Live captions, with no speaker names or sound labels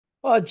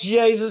Oh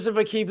Jesus! If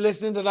I keep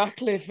listening to that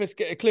clip,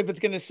 it's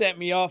going to set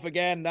me off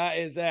again. That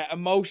is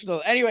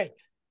emotional. Anyway,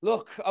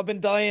 look, I've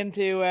been dying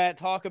to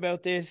talk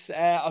about this.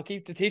 I'll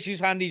keep the tissues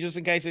handy just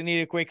in case I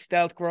need a quick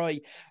stealth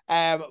cry.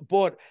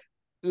 But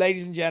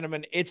ladies and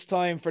gentlemen, it's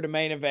time for the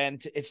main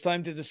event. It's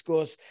time to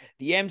discuss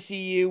the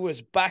MCU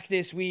was back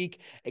this week.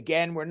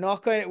 Again, we're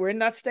in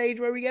that stage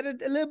where we get a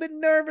little bit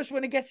nervous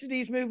when it gets to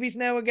these movies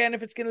now again,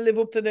 if it's going to live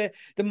up to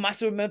the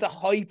massive amount of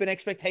hype and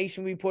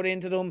expectation we put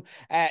into them.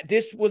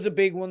 This was a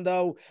big one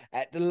though.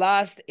 The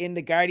last in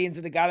the Guardians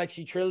of the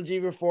Galaxy trilogy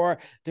before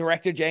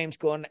director James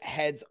Gunn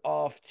heads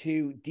off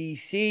to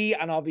DC.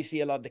 And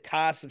obviously a lot of the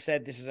cast have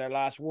said this is our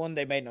last one.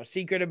 They made no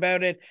secret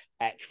about it.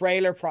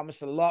 Trailer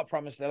promised a lot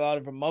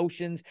of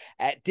emotions.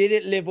 Did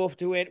it live up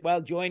to it? Well,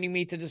 joining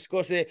me to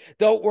discuss it,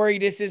 don't worry,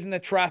 this isn't a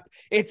trap.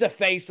 It's a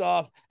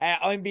face-off.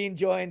 I'm being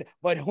joined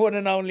by the one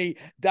and only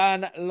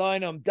Dan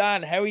Lynam.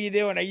 Dan, how are you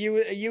doing? Are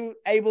you going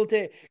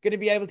to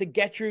be able to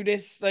get through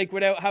this like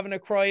without having a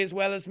cry as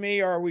well as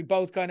me, or are we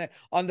both kind of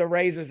on the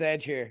razor's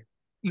edge here?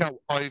 No,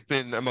 I've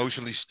been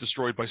emotionally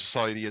destroyed by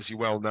society, as you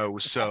well know.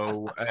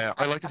 So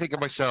I like to think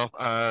of myself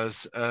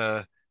as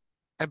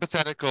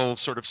empathetical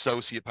sort of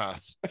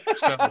sociopath.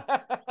 So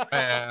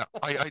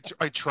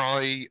I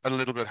try a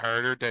little bit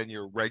harder than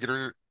your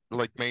regular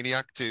like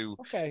maniac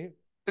Okay.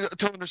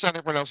 to understand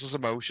everyone else's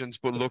emotions.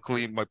 But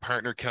luckily, my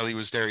partner Kelly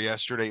was there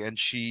yesterday, and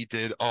she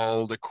did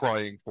all the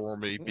crying for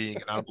me, being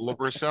an animal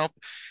lover herself.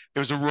 It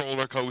was a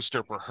roller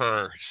coaster for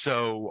her.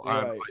 So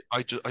Right.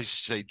 I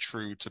stayed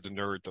true to the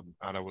nerddom,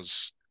 and I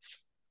was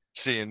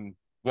seeing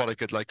what I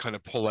could like kind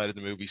of pull out of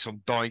the movie. So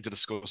I'm dying to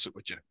discuss it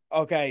with you.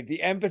 Okay,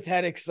 the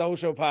empathetic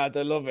sociopath.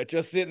 I love it.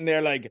 Just sitting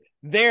there like,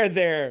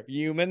 there,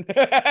 human.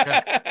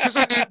 Yeah, because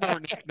I need more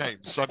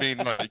nicknames. I mean,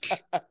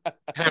 like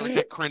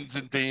Heretic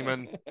Crimson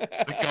Demon,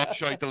 the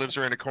Gobshite that lives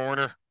around the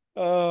corner.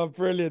 Oh,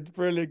 brilliant,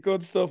 brilliant.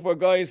 Good stuff. Well,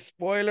 guys,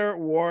 spoiler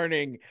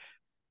warning.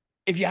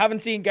 If you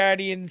haven't seen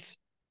Guardians,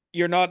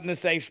 you're not in a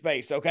safe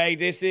space, okay?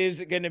 This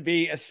is going to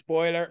be a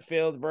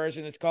spoiler-filled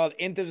version. It's called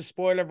Into the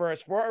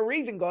Spoilerverse for a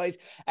reason, guys.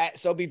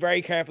 So be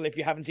very careful if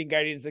you haven't seen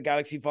Guardians of the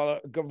Galaxy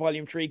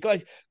Volume 3.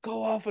 Guys,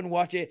 go off and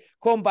watch it.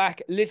 Come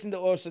back, listen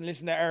to us, and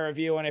listen to our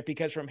review on it,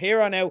 because from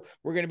here on out,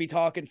 we're going to be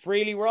talking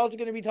freely. We're also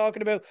going to be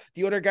talking about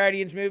the other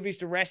Guardians movies,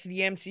 the rest of the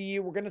MCU.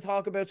 We're going to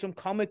talk about some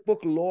comic book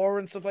lore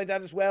and stuff like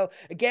that as well.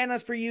 Again,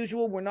 as per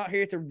usual, we're not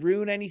here to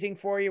ruin anything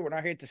for you. We're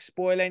not here to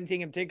spoil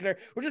anything in particular.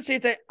 We're just here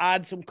to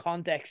add some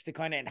context to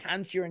kind of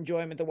enhance your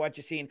enjoyment of what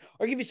you've seen,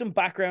 or give you some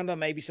background on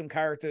maybe some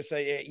characters so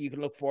you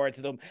can look forward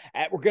to them.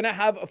 We're going to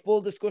have a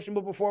full discussion,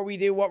 but before we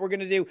do, what we're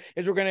going to do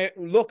is we're going to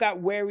look at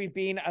where we've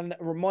been and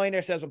remind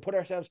ourselves and put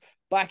ourselves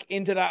back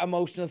into that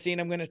emotional scene.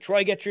 I'm going to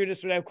try get through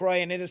this without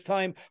crying. It is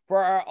time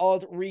for our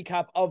alt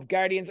recap of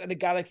Guardians of the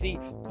Galaxy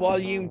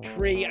Volume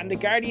 3. And the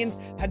Guardians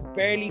had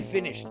barely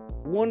finished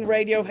one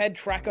Radiohead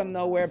track on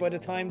Nowhere by the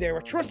time they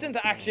were thrust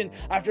into action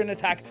after an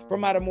attack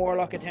from Adam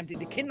Warlock attempting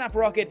to kidnap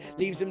Rocket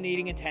leaves them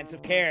needing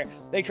intensive care.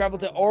 They travel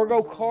to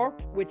Orgo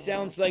Corp, which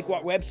sounds like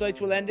what websites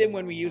will end in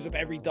when we use up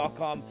every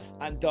 .com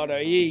and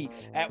 .ie.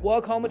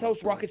 While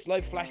comatose, Rocket's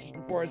life flashes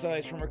before his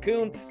eyes, from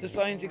raccoon to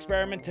science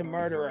experiment to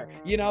murderer.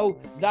 You know,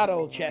 that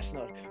old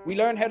chestnut. We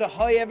learn how the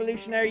High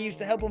Evolutionary used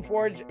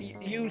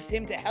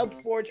him to help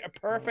forge a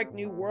perfect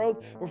new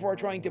world before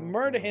trying to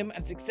murder him,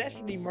 and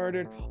successfully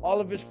murdered all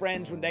of his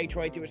friends when they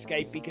tried to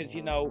escape, because,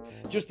 you know,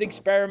 just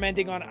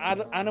experimenting on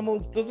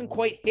animals doesn't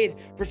quite hit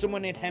for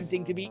someone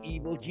attempting to be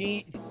evil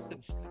genius.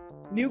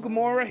 New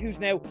Gamora, who's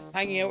now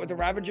hanging out with the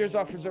Ravagers,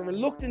 offers a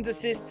reluctant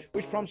assist,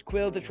 which prompts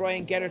Quill to try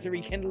and get her to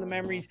rekindle the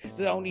memories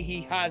that only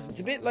he has. It's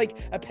a bit like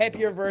a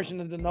peppier version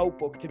of The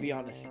Notebook, to be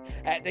honest.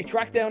 They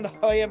track down the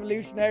High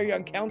Evolutionary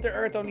on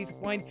Counter-Earth, only to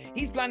find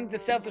he's planning to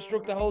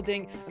self-destruct the whole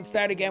thing and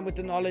start again with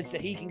the knowledge that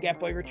he can get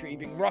by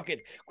retrieving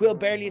Rocket. Quill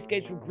barely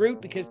escapes with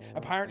Groot, because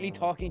apparently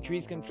talking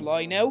trees can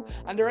fly now,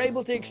 and they're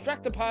able to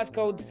extract the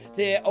passcode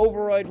to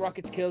override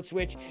Rocket's kill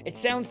switch. It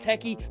sounds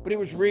techie, but it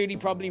was really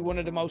probably one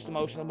of the most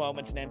emotional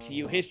moments in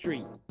MCU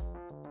history.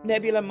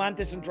 Nebula,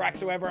 Mantis, and Drax,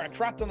 however, are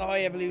trapped on the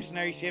High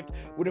Evolutionary shift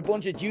with a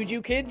bunch of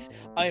Juju kids.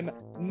 I'm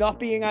not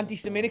being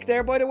anti-Semitic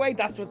there, by the way.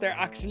 That's what they're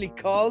actually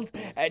called.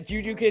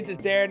 Juju kids is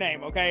their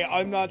name, okay?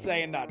 I'm not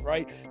saying that,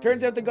 right?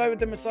 Turns out the guy with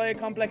the Messiah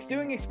complex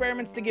doing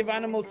experiments to give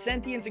animals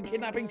sentience and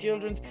kidnapping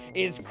children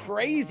is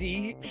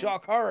crazy.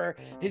 Shock horror.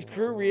 His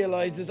crew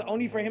realizes,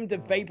 only for him to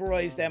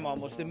vaporize them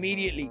almost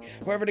immediately.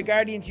 However, the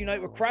Guardians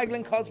unite with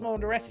Kraglin, Cosmo,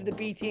 and the rest of the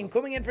B team,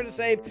 coming in for the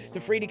save to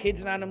free the kids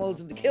and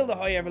animals and to kill the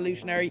High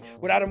Evolutionary,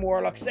 with Adam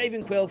Warlock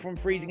saving Quill from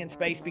freezing in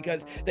space,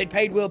 because they'd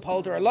paid Will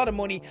Poulter a lot of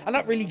money and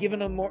not really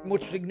given him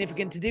much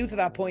significant to do to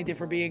that point, if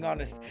we're being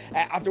honest.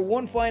 After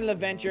one final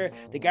adventure,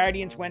 the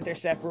Guardians went their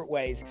separate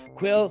ways.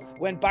 Quill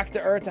went back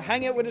to Earth to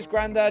hang out with his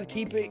granddad,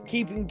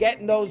 keeping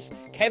getting those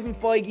Kevin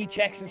Feige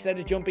checks instead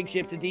of jumping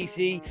ship to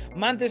DC.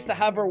 Mantis to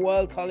have her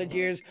wild college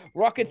years.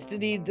 Rockets to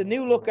lead the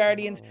new look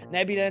Guardians.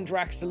 Nebula and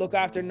Drax to look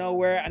after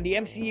Nowhere. And the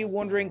MCU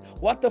wondering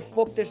what the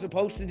fuck they're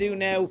supposed to do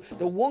now.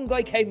 The one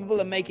guy capable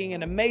of making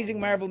an amazing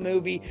Marvel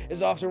movie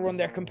is Ubisoft will run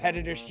their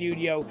competitor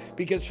studio,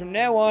 because from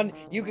now on,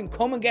 you can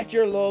come and get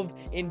your love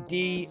in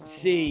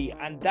DC,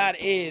 and that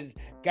is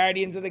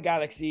Guardians of the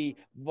Galaxy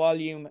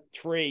Volume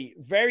 3.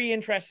 Very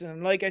interesting.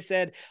 And like I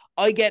said,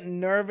 I get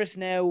nervous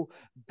now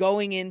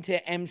going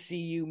into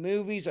MCU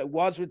movies. I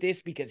was with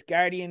this because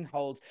Guardian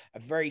holds a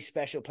very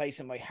special place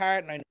in my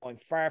heart, and I know I'm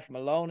far from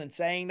alone in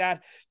saying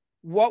that.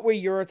 What were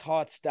your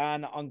thoughts,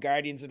 Dan, on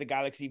Guardians of the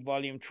Galaxy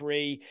Volume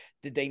 3?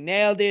 Did they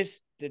nail this?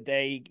 Did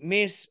they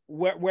miss?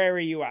 Where are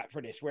you at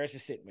for this? Where's it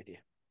sitting with you?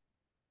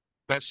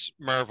 Best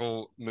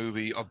Marvel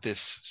movie of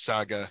this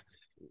saga.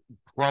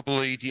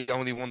 Probably the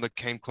only one that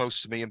came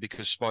close to me, and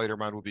because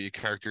Spider-Man would be a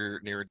character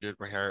near and dear to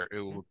my heart,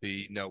 it would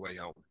be No Way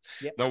Home.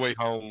 Yep. No Way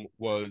Home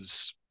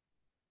was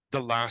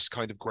the last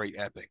kind of great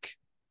epic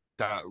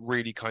that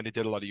really kind of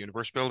did a lot of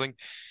universe building.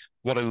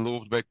 What I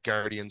loved about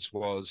Guardians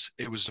was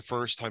it was the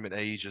first time in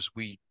ages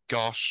we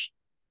got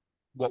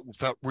what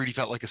felt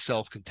like a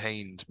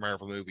self-contained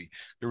Marvel movie.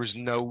 There was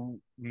no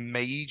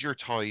major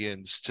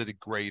tie-ins to the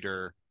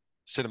greater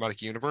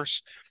cinematic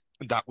universe.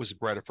 That was a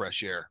breath of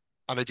fresh air.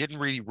 And I didn't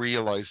really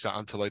realize that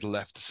until I'd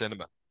left the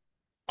cinema.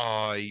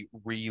 I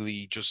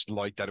really just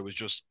liked that it was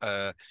just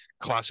a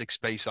classic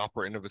space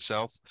opera in of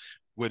itself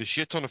with a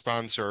shit ton of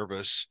fan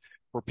service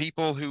for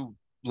people who,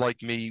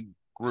 like me,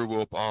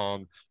 grew up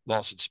on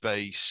Lost in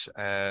Space,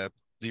 the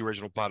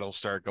original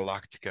Battlestar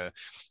Galactica,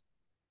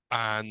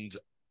 and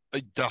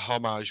the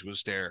homage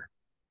was there.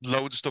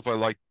 Loads of stuff I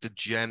like, the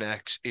Gen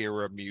X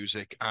era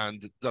music,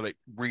 and that I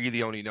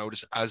really only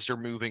noticed as they're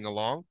moving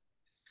along.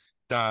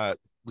 That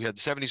we had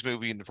the 70s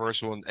movie in the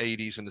first one,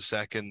 80s in the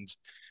second.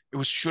 It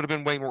was should have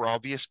been way more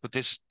obvious, but the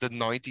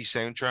 90s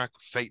soundtrack,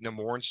 Fate No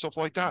More and stuff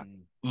like that,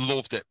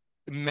 loved it.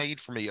 Made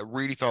for me. I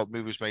really felt the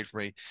movie was made for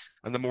me.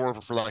 And the more I've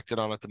reflected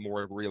on it, the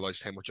more I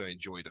realized how much I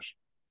enjoyed it.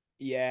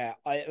 Yeah,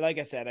 like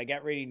I said, I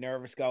get really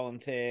nervous going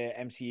to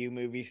MCU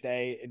movies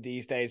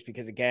these days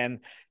because,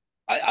 again,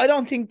 I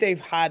don't think they've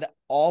had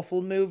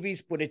awful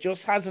movies, but it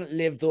just hasn't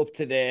lived up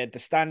to the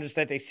standards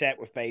that they set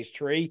with Phase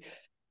 3.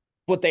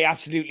 But they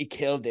absolutely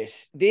killed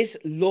this. This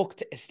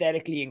looked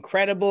aesthetically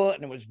incredible,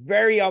 and it was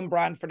very on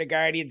brand for the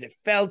Guardians. It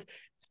felt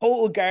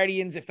total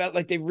Guardians. It felt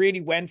like they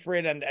really went for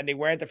it, and they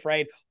weren't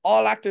afraid.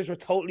 All actors were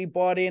totally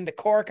bought in. The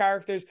core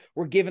characters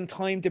were given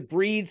time to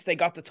breathe. They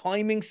got the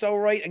timing so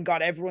right and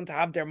got everyone to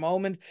have their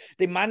moment.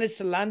 They managed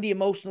to land the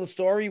emotional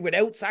story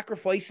without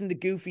sacrificing the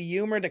goofy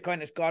humor that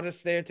kind of got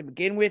us there to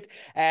begin with.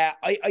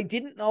 I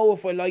didn't know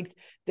if I liked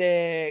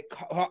the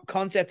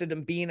concept of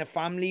them being a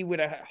family with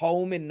a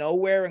home in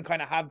nowhere and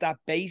kind of have that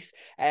base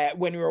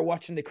when we were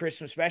watching the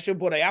Christmas special,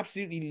 but I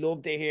absolutely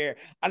loved it here.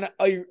 And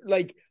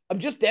I'm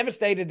just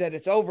devastated that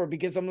it's over,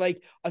 because I'm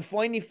like, I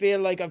finally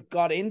feel like I've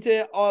got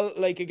into all,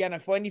 like, again, I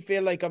finally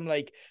feel like I'm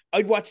like,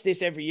 I'd watch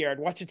this every year. I'd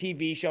watch a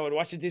TV show. I'd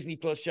watch a Disney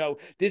Plus show.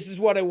 This is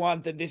what I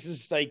want. And this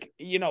is like,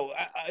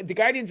 the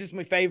Guardians is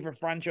my favorite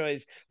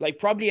franchise, like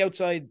probably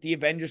outside the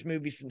Avengers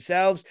movies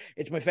themselves.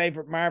 It's my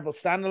favorite Marvel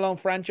standalone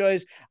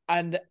franchise.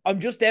 And I'm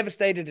just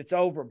devastated it's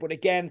over. But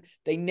again,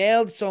 they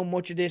nailed so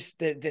much of this.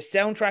 The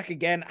soundtrack,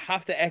 again,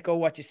 have to echo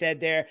what you said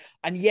there.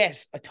 And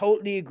yes, I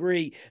totally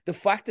agree. The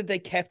fact that they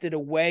kept it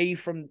away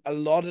from a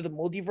lot of the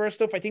multiverse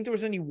stuff. I think there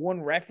was only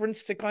one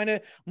reference to kind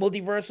of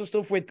multiversal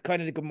stuff with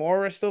kind of the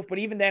Gamora stuff, but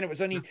even then it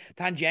was only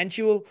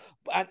tangential.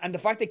 And the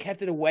fact they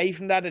kept it away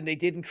from that and they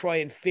didn't try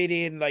and fit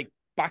in like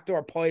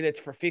backdoor pilots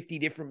for 50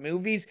 different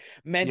movies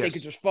meant they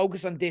could just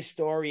focus on this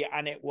story,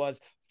 and it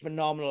was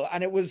phenomenal.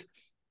 And it was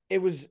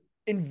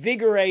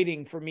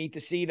invigorating for me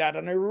to see that.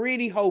 And I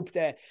really hope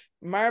that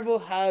Marvel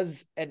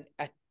has an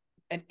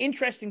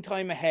interesting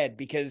time ahead,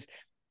 because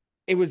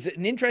it was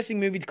an interesting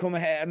movie to come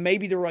ahead, and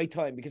maybe the right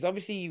time, because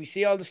obviously we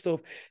see all the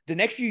stuff. The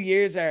next few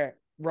years are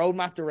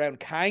roadmapped around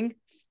Kang,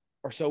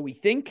 or so we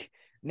think.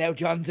 Now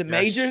Jonathan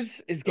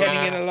Majors is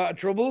getting in a lot of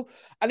trouble.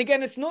 And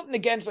again, it's nothing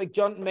against like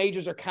Jonathan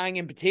Majors or Kang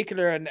in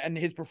particular and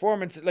his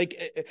performance.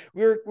 Like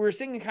we were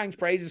singing Kang's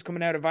praises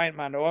coming out of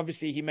Ant-Man. Now,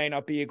 obviously he may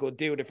not be a good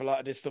dude if a lot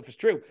of this stuff is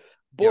true,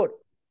 but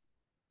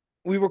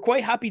we were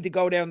quite happy to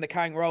go down the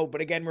Kang road.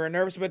 But again, we were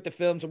nervous about the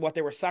films and what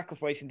they were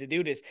sacrificing to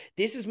do this.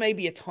 This is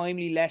maybe a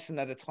timely lesson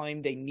at a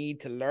time they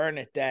need to learn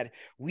it, that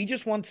we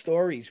just want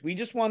stories. We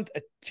just want a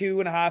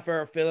 2.5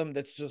 hour film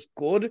that's just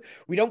good.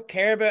 We don't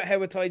care about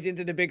how it ties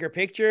into the bigger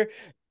picture.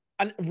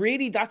 And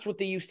really, that's what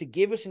they used to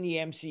give us in the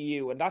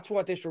MCU. And that's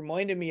what this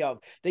reminded me of.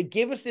 They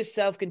give us this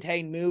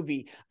self-contained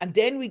movie, and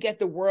then we get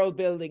the world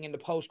building in the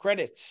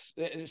post-credits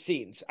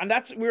scenes. And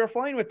we were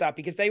fine with that,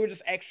 because they were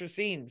just extra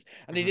scenes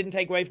and they didn't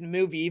take away from the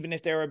movie, even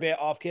if they were a bit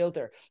off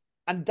kilter.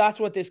 And that's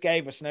what this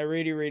gave us. And I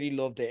really, really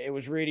loved it. It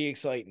was really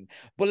exciting.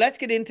 But let's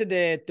get into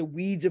the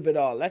weeds of it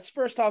all. Let's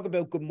first talk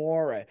about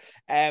Gamora,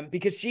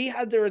 because she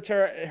had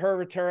her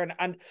return.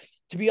 And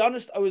to be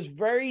honest, I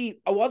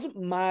wasn't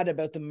mad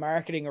about the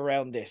marketing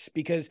around this,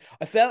 because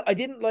I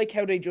didn't like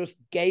how they just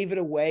gave it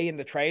away in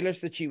the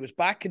trailers that she was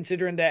back,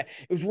 considering that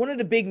it was one of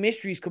the big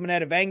mysteries coming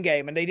out of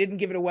Endgame, and they didn't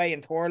give it away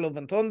in Thor: Love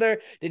and Thunder.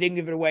 They didn't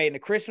give it away in the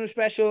Christmas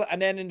special.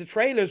 And then in the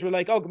trailers, we're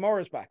like, oh,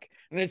 Gamora's back.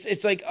 And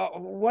it's like, oh,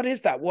 what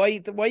is that?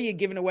 Why are you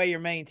giving away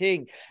your main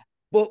thing?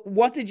 But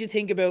what did you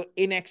think about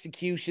in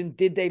execution?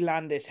 Did they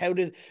land this? How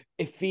did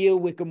it feel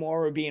with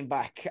Gamora being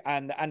back?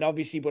 And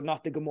obviously, but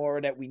not the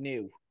Gamora that we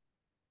knew.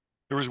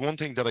 There was one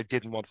thing that I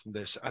didn't want from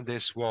this, and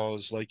this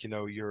was like,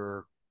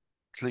 your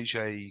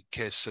cliche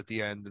kiss at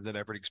the end, and then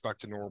everything's back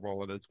to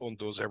normal, and it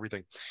undoes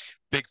everything.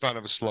 Big fan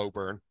of a slow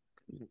burn.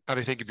 And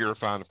I think if you're a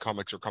fan of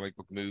comics or comic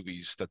book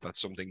movies, that's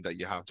something that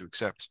you have to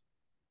accept.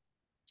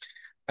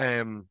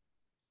 Um,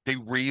 they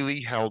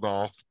really held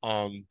off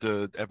on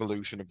the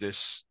evolution of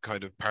this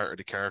kind of part of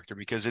the character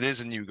because it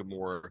is a new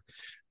Gamora.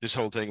 This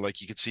whole thing,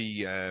 like you could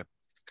see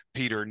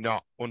Peter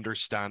not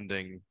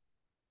understanding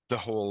the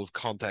whole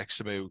context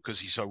about because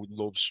he's so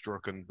love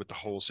stricken with the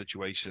whole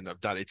situation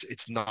of that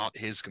it's not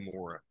his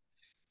Gamora.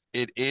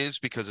 It is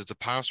because it's a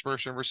past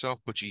version of herself,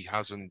 but she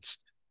hasn't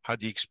had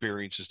the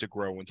experiences to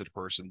grow into the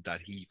person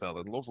that he fell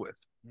in love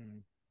with. Mm.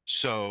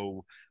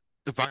 So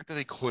the fact that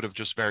they could have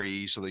just very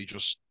easily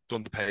just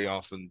done the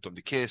payoff and done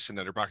the kiss and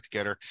then they're back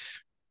together,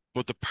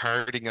 but the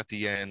parting at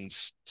the end,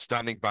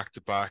 standing back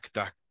to back,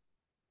 that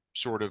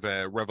sort of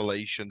a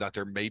revelation that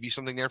there may be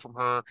something there from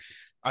her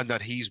and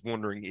that he's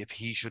wondering if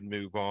he should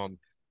move on.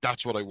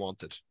 That's what I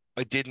wanted.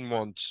 I didn't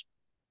want,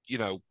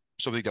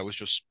 something that was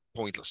just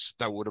pointless.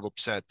 That would have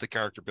upset the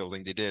character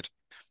building they did.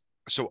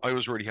 So I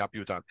was really happy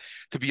with that.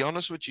 To be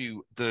honest with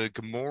you, the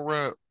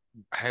Gamora,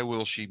 how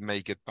will she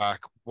make it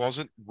back,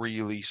 wasn't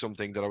really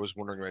something that I was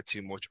wondering about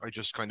too much. I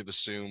just kind of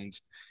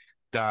assumed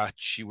that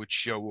she would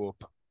show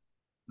up,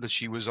 that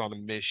she was on a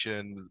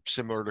mission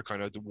similar to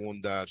kind of the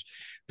one that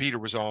Peter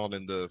was on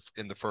in the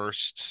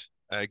first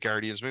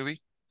Guardians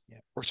movie, Yeah.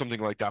 or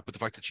something like that. But the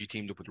fact that she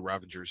teamed up with the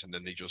Ravengers and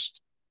then they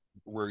just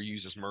were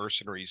used as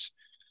mercenaries,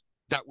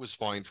 that was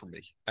fine for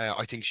me.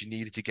 I think she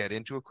needed to get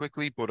into it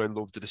quickly, but I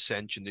loved the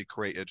dissension they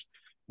created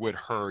with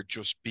her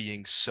just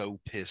being so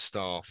pissed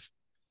off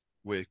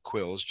with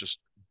Quill's just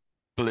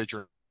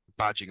belligerent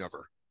badging of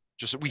her.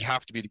 Just we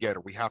have to be together.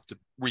 We have to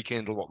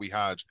rekindle what we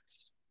had.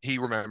 He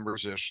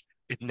remembers it.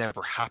 It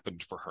never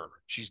happened for her.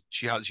 She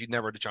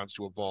never had a chance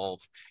to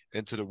evolve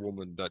into the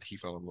woman that he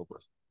fell in love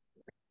with.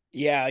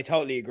 Yeah, I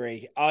totally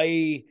agree.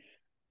 I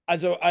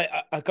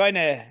kind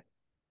of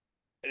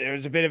there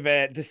was a bit of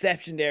a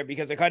deception there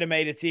because I kind of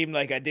made it seem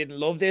like I didn't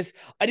love this.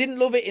 I didn't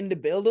love it in the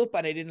build up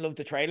and I didn't love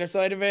the trailer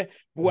side of it.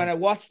 But when I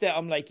watched it,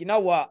 I'm like, you know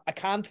what? I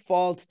can't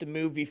fault the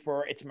movie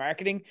for its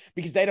marketing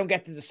because they don't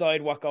get to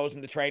decide what goes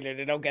in the trailer.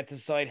 They don't get to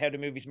decide how the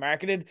movie's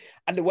marketed.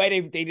 And the way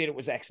they did it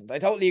was excellent. I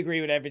totally agree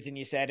with everything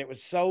you said. It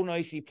was so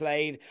nicely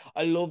played.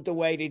 I love the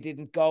way they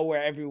didn't go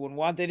where everyone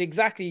wanted.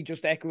 Exactly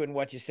just echoing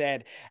what you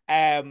said.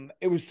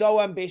 It was so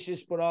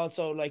ambitious, but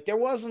also like there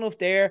was enough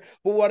there.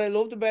 But what I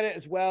loved about it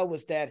as well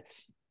was that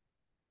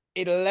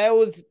it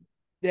allowed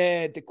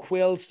the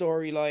Quill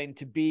storyline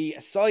to be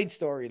a side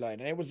storyline,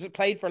 and it was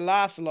played for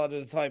laughs a lot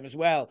of the time as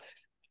well.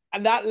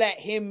 And that let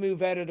him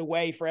move out of the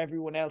way for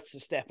everyone else to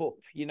step up,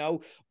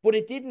 But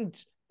it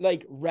didn't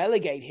like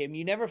relegate him.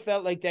 You never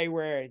felt like they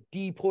were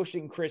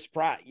de-pushing Chris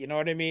Pratt, you know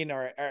what I mean?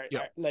 Yeah. Or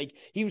like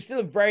he was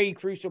still a very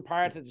crucial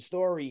part of the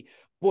story,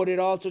 but it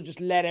also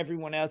just let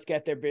everyone else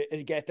get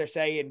their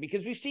say in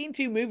because we've seen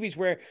two movies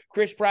where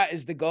Chris Pratt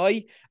is the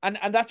guy, and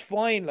that's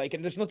fine. Like,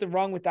 and there's nothing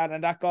wrong with that,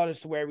 and that got us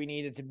to where we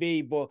needed to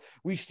be. But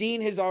we've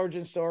seen his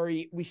origin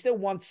story. We still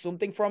want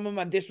something from him,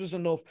 and this was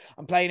enough.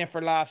 I'm playing it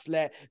for laughs.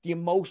 Let the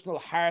emotional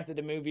heart of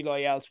the movie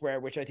lie elsewhere,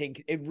 which I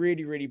think it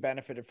really, really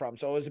benefited from.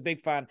 So I was a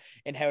big fan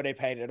in how they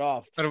paid it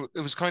off. And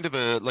it was kind of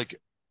a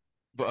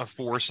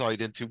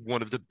foresight into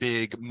one of the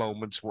big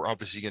moments we're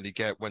obviously going to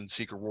get when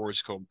Secret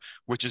Wars come,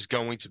 which is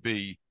going to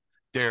be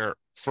their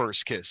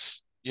first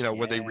kiss.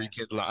 When they Yeah,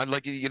 rekindle it. And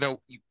like,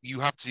 you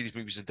have to see these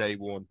movies in day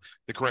one.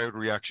 The crowd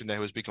reaction now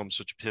has become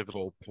such a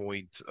pivotal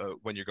point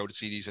when you go to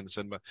see these in the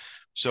cinema.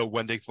 So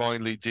when they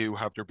finally do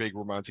have their big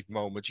romantic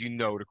moment,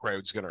 the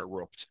crowd's going to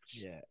erupt.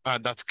 yeah.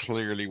 And that's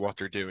clearly what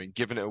they're doing.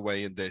 Giving it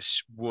away in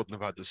this wouldn't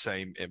have had the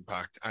same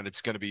impact. And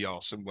it's going to be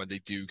awesome when they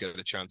do get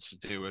a chance to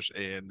do it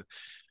in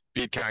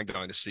be it Kang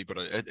Dynasty, but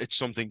it's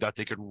something that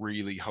they could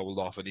really hold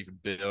off and even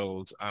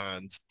build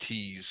and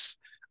tease.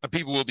 And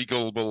people will be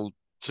gullible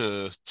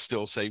to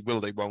still say, will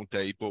they, won't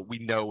they? But we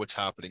know it's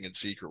happening in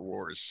Secret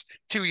Wars.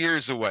 2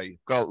 years away.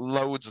 Got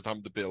loads of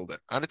time to build it.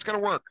 And it's going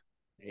to work.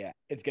 Yeah,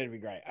 it's gonna be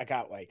great. I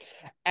can't wait.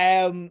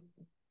 Um,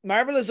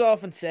 Marvel is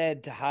often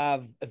said to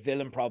have a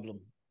villain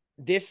problem.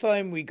 This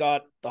time we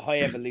got the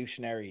High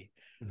Evolutionary.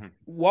 Mhm.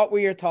 What were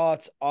your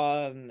thoughts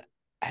on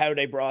how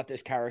they brought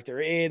this character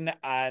in,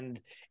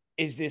 and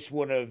is this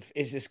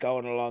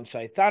going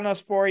alongside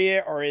Thanos for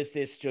you, or is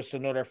this just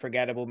another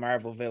forgettable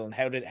Marvel villain?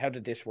 How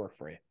did this work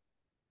for you?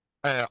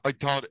 I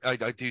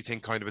do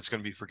think kind of it's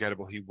going to be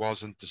forgettable. He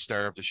wasn't the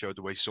star of the show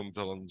the way some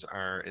villains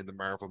are in the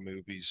Marvel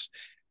movies.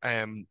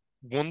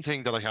 One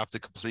thing that I have to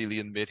completely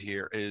admit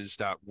here is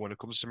that when it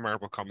comes to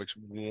Marvel comics,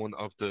 one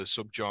of the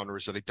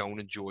subgenres that I don't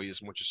enjoy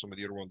as much as some of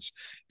the other ones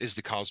is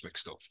the cosmic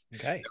stuff.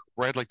 Okay.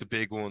 Read like the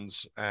big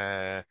ones,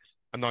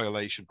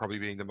 Annihilation probably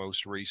being the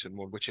most recent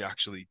one, which I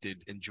actually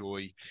did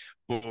enjoy,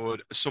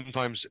 but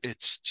sometimes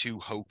it's too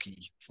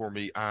hokey for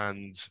me.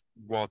 And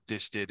what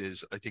this did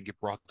is, I think it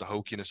brought the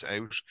hokiness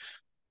out.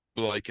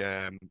 like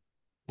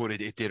but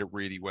it did it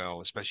really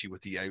well, especially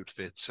with the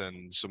outfits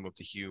and some of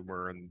the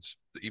humor and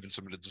even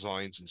some of the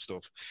designs and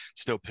stuff.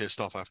 Still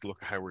pissed off after look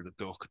at Howard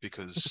the Duck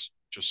because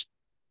just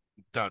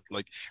that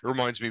like it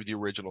reminds me of the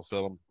original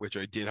film, which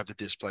I did have the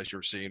displeasure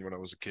of seeing when I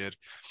was a kid.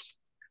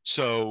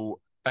 So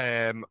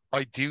I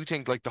do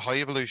think like the High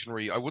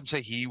Evolutionary, I wouldn't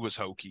say he was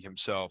hokey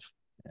himself.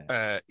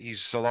 Yeah.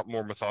 He's a lot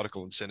more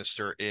methodical and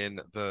sinister in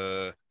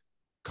the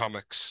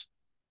comics.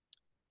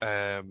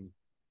 Um,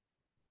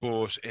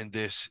 but in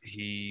this,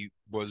 he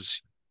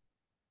was,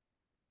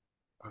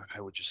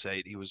 how would you say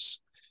it? He was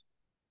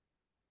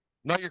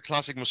not your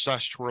classic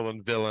mustache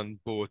twirling villain,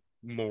 but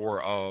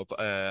more of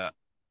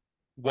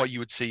what you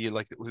would see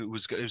like it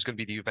was going to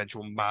be the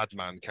eventual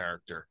madman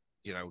character.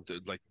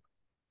 Like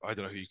I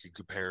don't know who you could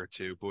compare it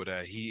to,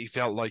 but he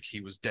felt like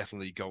he was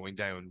definitely going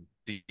down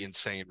the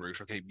insane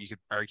route. Okay, you could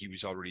argue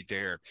he's already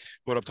there,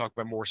 but I'm talking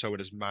about more so in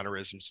his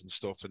mannerisms and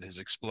stuff and his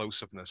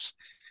explosiveness,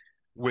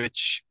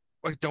 which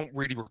I don't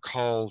really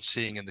recall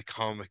seeing in the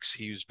comics.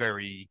 He was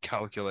very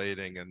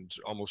calculating and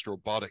almost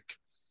robotic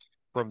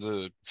from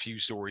the few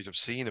stories I've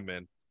seen him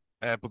in.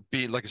 But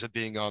being, like I said,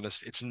 being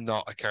honest, it's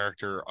not a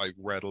character I've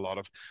read a lot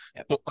of.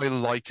 Yep. But I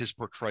liked his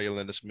portrayal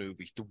in this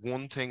movie. The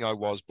one thing I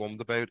was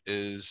bummed about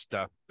is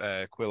that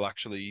Quill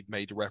actually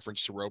made a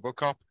reference to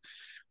RoboCop,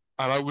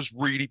 and I was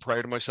really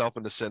proud of myself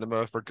in the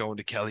cinema for going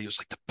to Kelly. He was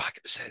like, the back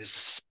of his head is a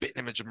spit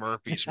image of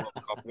Murphy's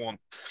Robocop 1.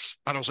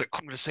 And I was like,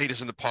 I'm going to say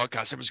this in the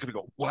podcast. Everyone's going to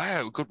go,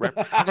 wow, good rep.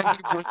 And I'm going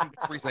to ruin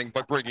everything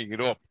by bringing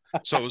it up.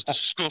 So I was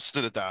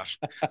disgusted at that.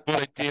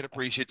 But I did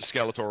appreciate the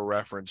Skeletor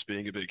reference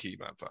being a big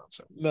He-Man fan.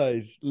 So,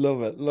 Nice.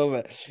 Love it. Love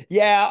it.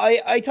 Yeah,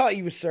 I thought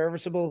he was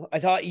serviceable. I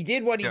thought he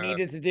did what he yeah.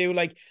 needed to do.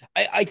 Like,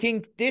 I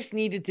think this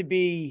needed to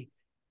be,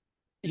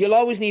 you'll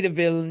always need a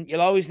villain. You'll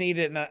always need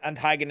an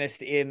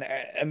antagonist in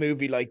a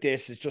movie like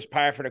this. It's just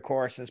par for the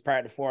course and it's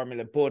part of the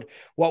formula. But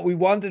what we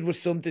wanted was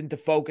something to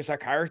focus our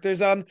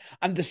characters on,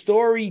 and the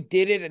story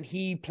did it. And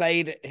he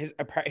played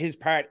his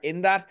part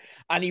in that,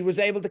 and he was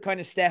able to kind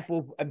of step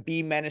up and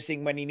be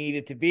menacing when he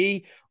needed to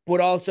be. But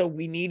also,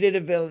 we needed a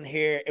villain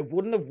here. It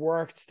wouldn't have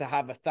worked to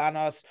have a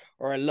Thanos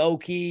or a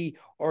Loki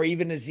or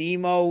even a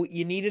Zemo.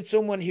 You needed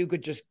someone who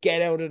could just get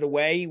out of the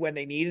way when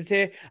they needed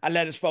to and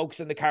let us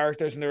focus on the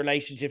characters and the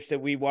relationships that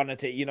we wanted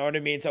to. You know what I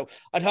mean? So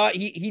I thought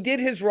he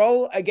did his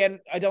role. Again,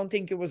 I don't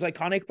think it was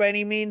iconic by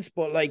any means,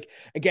 but like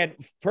again,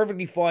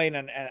 perfectly fine.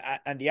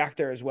 And the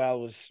actor as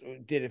well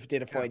did a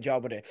Yeah. fine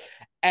job with it.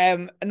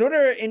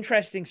 Another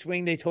interesting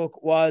swing they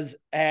took was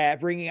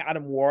bringing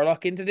Adam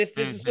Warlock into this.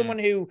 This is Mm-hmm. someone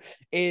who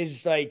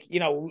is like,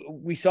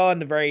 we saw in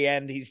the very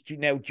end, he's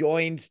now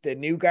joined the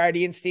new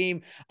Guardians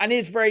team and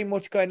is very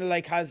much kind of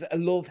like has a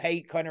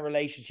love-hate kind of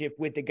relationship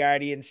with the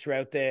Guardians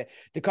throughout the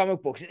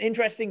comic books. An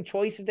interesting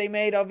choice that they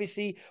made,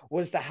 obviously,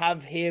 was to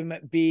have him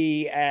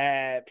be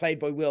played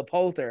by Will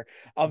Poulter,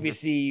 Mm-hmm.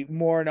 obviously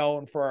more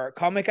known for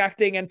comic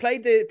acting and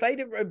played it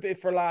a bit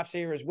for laughs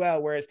here as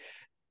well. Whereas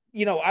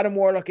Adam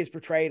Warlock is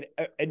portrayed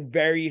in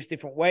various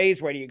different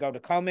ways, whether you go to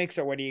comics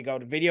or whether you go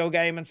to video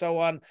game and so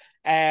on.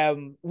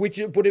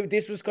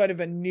 This was kind of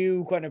a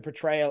new kind of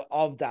portrayal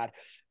of that.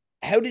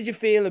 How did you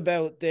feel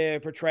about the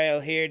portrayal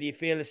here? Do you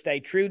feel it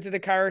stayed true to the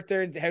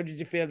character? How did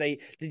you feel they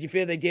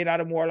did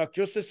Adam Warlock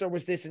justice, or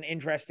was this an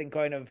interesting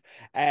kind of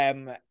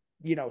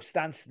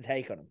stance to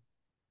take on him?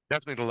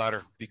 Definitely the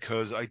latter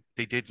because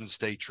they didn't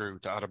stay true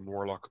to Adam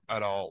Warlock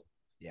at all.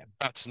 Yeah.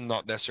 That's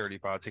not necessarily a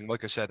bad thing.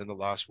 Like I said in the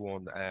last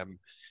one,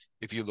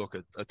 if you look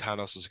at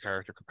Thanos as a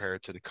character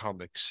compared to the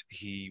comics,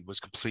 he was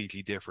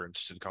completely different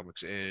to the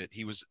comics.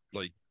 He was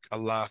like a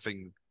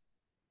laughing,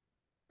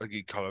 like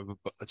you call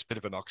it, it's a bit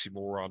of an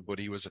oxymoron, but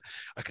he was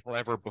a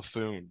clever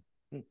buffoon.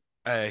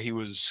 Mm. He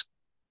was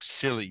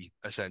silly,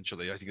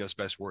 essentially. I think that's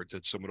the best word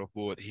to sum it up.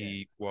 But Yeah.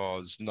 he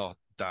was not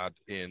that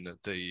in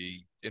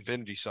the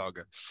Infinity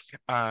Saga,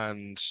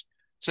 and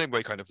same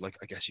way, kind of like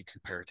I guess you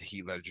compare it to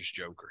Heath Ledger's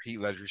Joker. Heath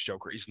Ledger's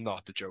Joker is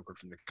not the Joker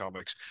from the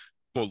comics,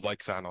 but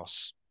like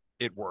Thanos,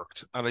 it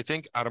worked, and I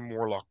think Adam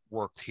Warlock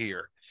worked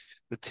here.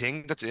 The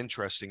thing that's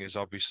interesting is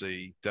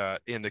obviously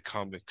that in the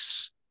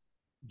comics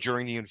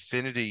during the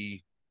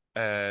Infinity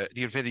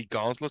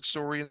Gauntlet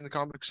story in the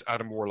comics,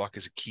 Adam Warlock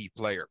is a key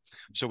player.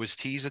 So his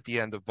tease at the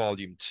end of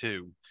Volume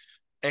 2,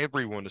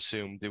 everyone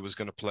assumed it was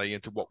going to play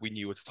into what we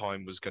knew at the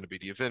time was going to be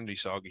the Infinity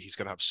Saga. He's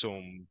going to have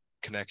some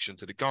connection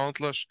to the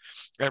Gauntlet.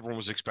 Everyone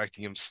was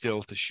expecting him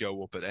still to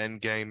show up at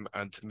Endgame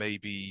and to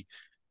maybe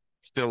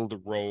fill the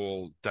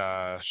role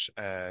that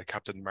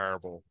Captain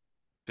Marvel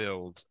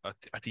filled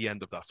at the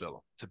end of that film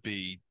to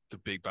be the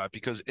big bad.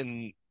 Because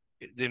in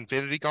the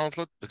Infinity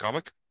Gauntlet, the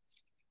comic,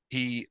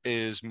 he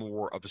is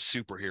more of a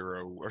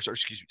superhero, or sorry,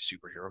 excuse me,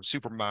 superhero,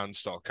 Superman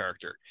style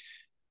character.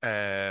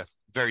 Uh,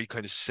 Very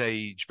kind of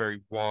sage,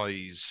 very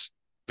wise,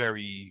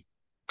 very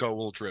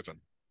goal driven.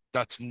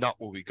 That's not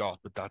what we got,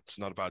 but that's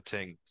not a bad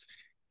thing.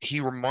 He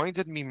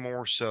reminded me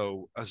more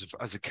so as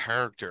a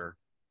character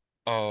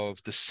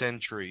of the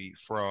Sentry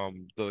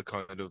from the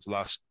kind of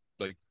last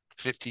like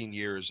 15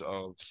 years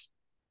of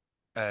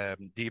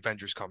the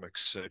Avengers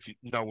comics. If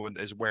no one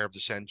is aware of the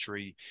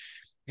Sentry,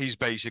 he's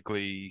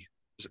basically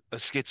a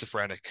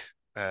schizophrenic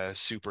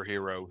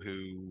superhero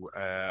who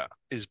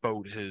is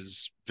both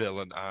his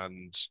villain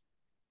and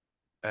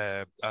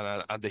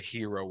the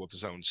hero of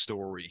his own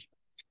story.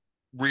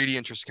 Really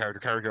interesting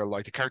character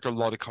like the character a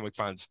lot of comic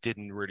fans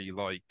didn't really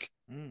like.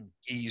 Mm.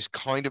 He's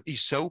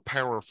so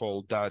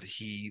powerful that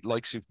he,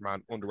 like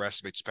Superman,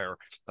 underestimates power,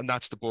 and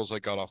that's the buzz I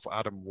got off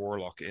Adam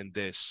Warlock in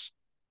this,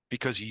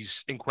 because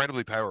he's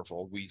incredibly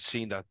powerful. We've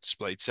seen that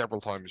displayed several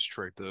times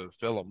throughout the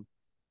film,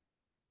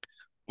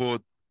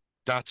 but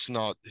that's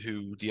not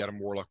who the Adam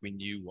Warlock we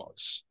knew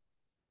was.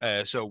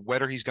 So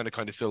whether he's going to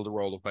kind of fill the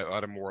role of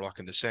Adam Warlock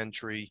in the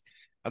Century,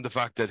 and the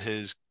fact that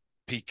his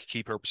peak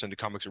key purpose in the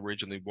comics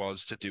originally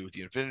was to do with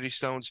the Infinity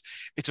Stones,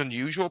 it's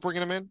unusual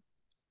bringing him in.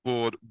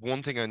 But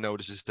one thing I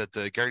noticed is that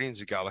the Guardians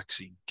of the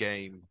Galaxy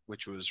game,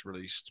 which was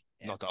released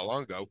Yeah. not that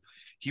long ago,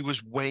 he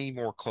was way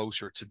more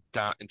closer to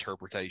that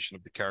interpretation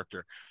of the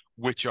character,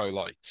 which I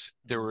liked.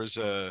 There was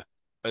a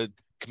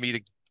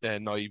comedic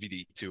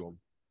naivety to him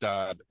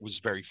that was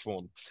very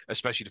fun,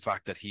 especially the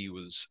fact that he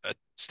was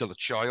still a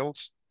child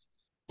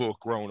but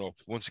grown up.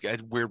 Once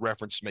again, weird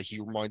reference to make. He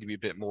reminded me a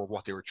bit more of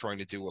what they were trying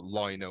to do with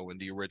Lino in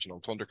the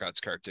original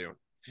Thundercats cartoon.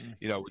 Mm.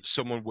 You know,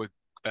 someone with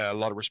a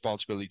lot of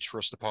responsibility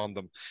thrust upon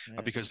them, and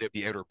Yeah. because they have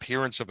the outer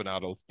appearance of an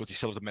adult, but they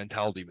still have the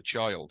mentality of a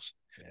child.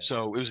 Yeah.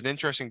 So it was an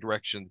interesting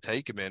direction to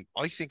take him in.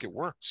 I think it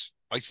works.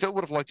 I still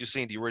would have liked to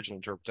see the original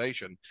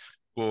interpretation,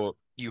 but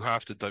you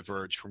have to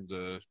diverge from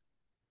the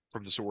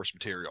source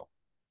material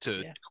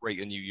to Yeah. create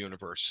a new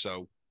universe.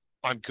 So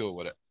I'm cool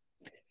with it.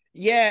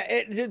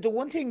 Yeah, the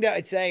one thing that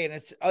I'd say, and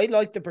it's, I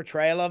like the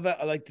portrayal of it.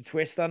 I like the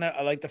twist on it.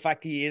 I like the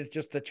fact he is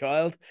just a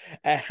child,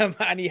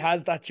 and he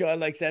has that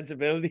childlike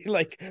sensibility.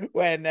 Like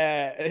when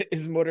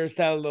his mother's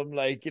telling him,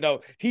 like,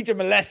 teach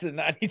him a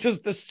lesson, and he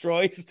just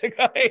destroys the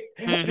guy.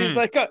 And he's Mm-hmm.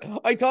 like,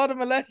 I taught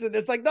him a lesson.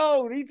 It's like,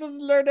 no, he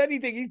doesn't learn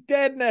anything. He's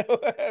dead now.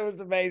 It was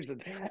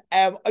amazing.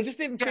 I just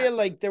didn't Yeah. feel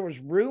like there was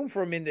room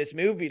for him in this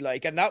movie,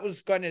 like, and that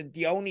was kind of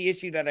the only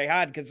issue that I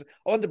had, because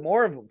I wanted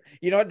more of him.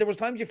 There was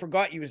times you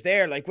forgot he was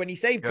there. Like when he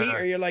saved Yeah.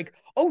 Peter, you're like,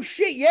 oh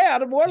shit, yeah,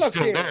 Adam He's Warlock's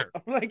still here. there.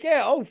 I'm like,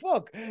 yeah, oh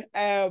fuck.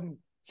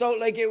 So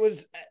like it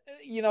was,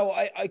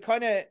 I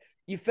kind of,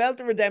 you felt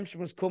the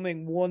redemption was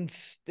coming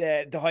once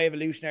the High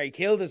Evolutionary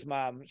killed his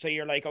mom. So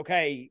you're like,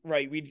 okay,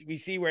 right, we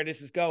see where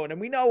this is going,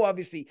 and we know,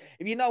 obviously,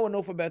 if you know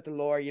enough about the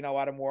lore,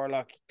 Adam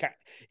Warlock,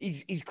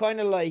 he's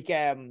kind of like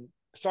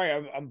sorry,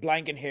 I'm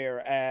blanking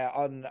here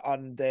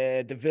on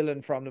the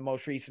villain from the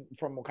most recent,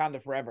 from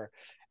Wakanda Forever,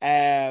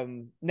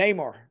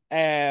 Namor.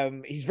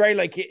 He's very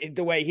like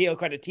the way he'll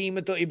kind of team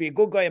it. He'll be a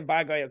good guy and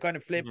bad guy. He'll kind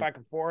of flip Mm-hmm. back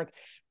and forth.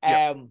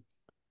 Yeah.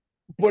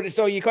 But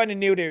so you kind of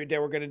knew they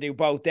were going to do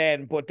both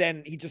then, but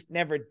then he just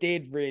never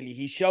did really.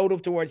 He showed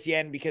up towards the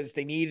end because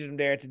they needed him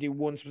there to do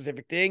one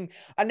specific thing,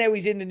 and now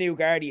he's in the new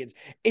Guardians.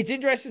 It's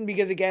interesting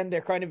because, again, they're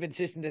kind of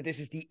insisting that this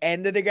is the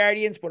end of the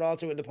Guardians, but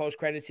also in the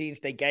post-credit scenes,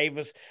 they gave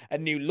us a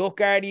new look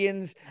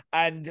Guardians.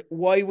 And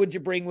why would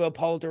you bring Will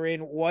Poulter in?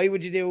 Why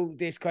would you do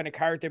this kind of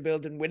character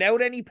building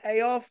without any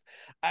payoff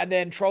and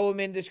then throw him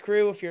in this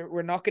crew if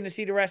we're not going to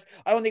see the rest?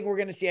 I don't think we're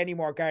going to see any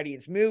more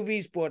Guardians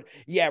movies, but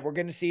yeah, we're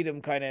going to see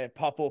them kind of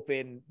pop up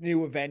in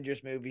new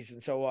Avengers movies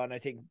and so on. I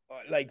think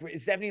like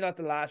it's definitely not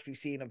the last we've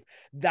seen of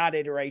that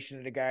iteration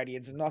of the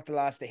Guardians, and not the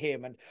last of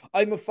him. And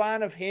I'm a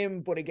fan of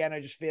him, but again, I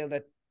just feel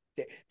that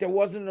there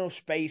wasn't enough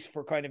space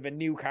for kind of a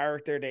new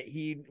character that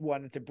he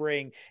wanted to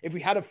bring. If we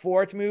had a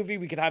fourth movie,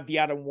 we could have the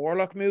Adam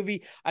Warlock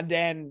movie, and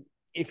then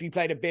if he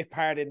played a bit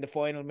part in the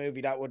final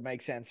movie, that would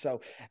make sense.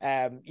 So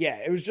yeah,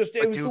 it was I the do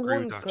agree with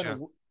one that, kind yeah.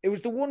 of, it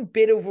was the one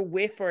bit of a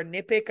whiff or a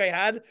nitpick I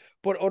had,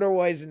 but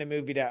otherwise in the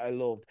movie that I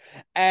loved.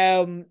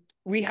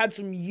 We had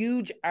some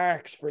huge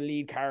arcs for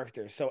lead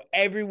characters. So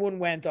everyone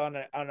went on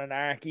an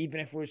arc, even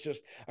if it was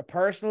just a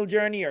personal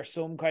journey or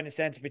some kind of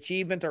sense of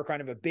achievement or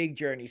kind of a big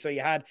journey. So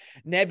you had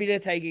Nebula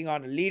taking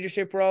on a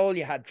leadership role.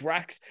 You had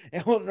Drax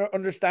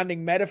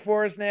understanding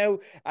metaphors now.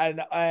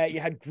 And you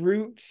had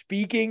Groot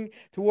speaking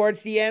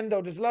towards the end.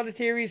 Though there's a lot of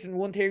theories, and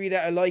one theory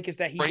that I like is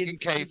that he Breaking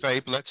didn't speak.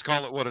 kayfabe, let's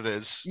call it what it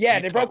is. Yeah,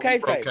 He they broke totally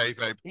broke kayfabe.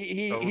 kayfabe.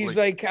 He's Totally.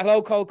 like,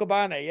 hello, Cole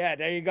Cabana. Yeah,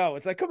 there you go.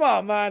 It's like, come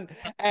on, man. To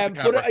the But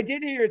camera. I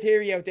did hear a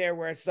theory out there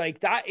where it's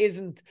like, that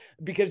isn't,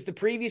 because the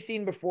previous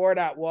scene before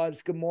that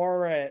was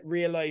Gamora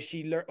realized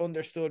she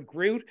understood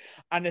Groot.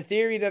 And the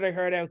theory that I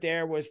heard out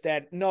there was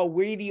that, no,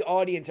 we, the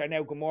audience, are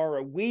now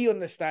Gamora. We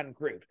understand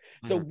Groot.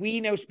 So Mhm.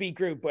 we now speak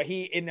Groot. But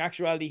he, in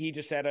actuality, he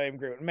just said, I am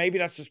Groot. Maybe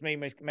that's just me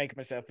making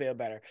myself feel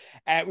better.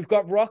 We've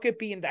got Rocket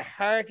being the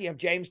heart. You have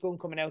James Gunn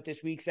coming out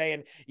this week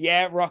saying,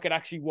 yeah, Rocket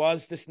actually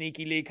was the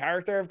sneaky league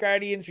character of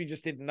Guardians. We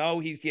just didn't know.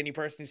 He's the only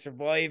person who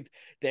survived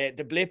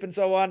the blip and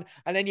so on.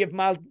 And then you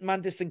have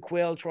Mantis and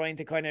Quill trying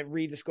to kind of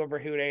rediscover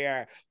who they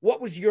are.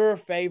 What was your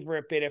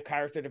favorite bit of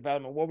character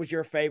development? What was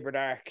your favorite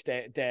arc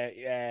that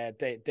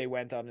they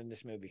went on in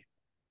this movie?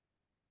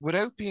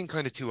 Without being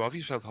kind of too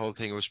obvious about the whole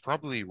thing, it was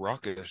probably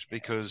Rocket,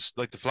 because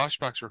like the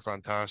flashbacks were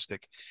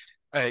fantastic.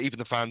 Even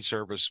the fan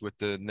service with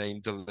the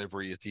name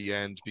delivery at the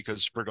end,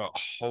 because for the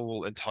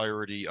whole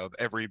entirety of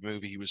every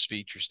movie he was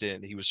featured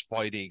in, he was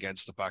fighting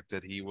against the fact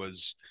that he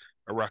was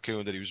a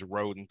raccoon, that he was a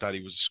rodent, that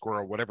he was a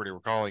squirrel, whatever they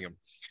were calling him.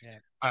 Yeah.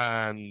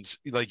 And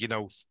like,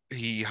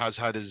 he has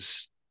had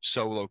his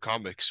solo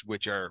comics,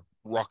 which are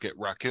Rocket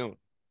Raccoon,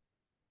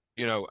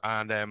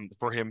 and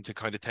for him to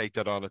kind of take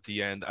that on at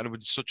the end, and it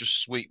was such a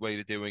sweet way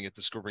of doing it,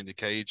 discovering the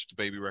cage, the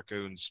baby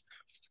raccoons.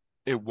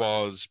 It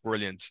was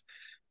brilliant.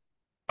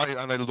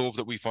 And I love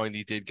that we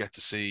finally did get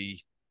to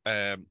see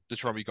the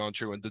trauma he gone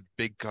through, and the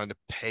big kind of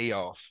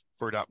payoff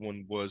for that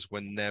one was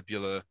when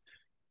Nebula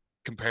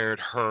compared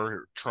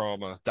her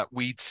trauma that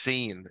we'd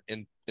seen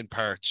in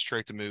parts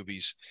straight to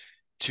movies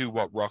to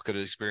what Rocket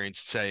had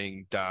experienced,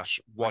 saying that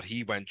what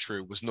he went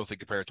through was nothing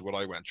compared to what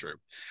I went through.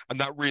 And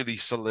that really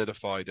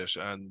solidified it.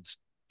 And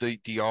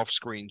the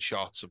off-screen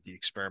shots of the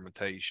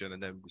experimentation,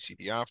 and then we see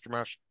the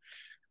aftermath.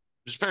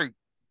 It was very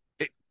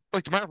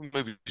like the Marvel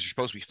movies are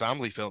supposed to be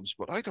family films,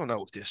 but I don't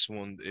know if this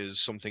one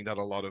is something that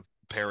a lot of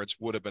parents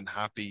would have been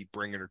happy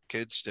bringing their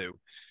kids to.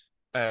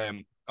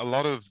 A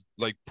lot of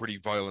like pretty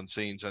violent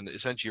scenes, and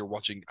essentially you're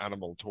watching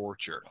animal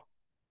torture.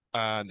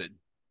 And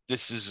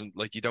this isn't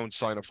like, you don't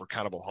sign up for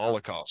Cannibal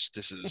Holocaust.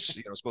 This is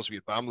supposed to be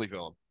a family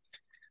film.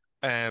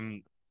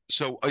 Um,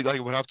 so I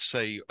would have to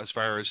say, as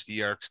far as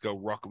the arcs go,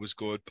 Rocket was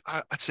good.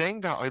 Saying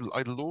that,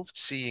 I loved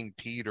seeing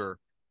Peter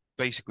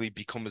basically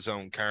become his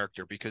own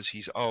character, because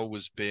he's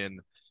always been,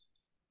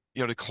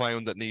 the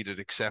clown that needed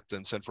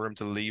acceptance, and for him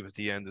to leave at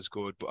the end is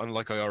good. But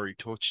unlike I already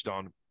touched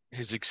on,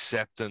 his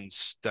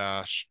acceptance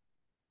that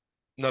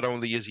not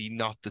only is he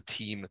not the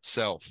team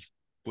itself,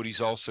 but he's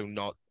also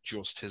not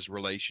just his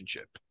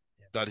relationship.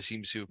 Yeah. That he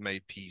seems to have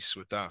made peace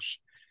with that.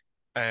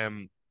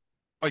 Um,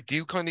 I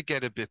do kind of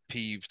get a bit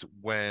peeved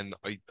when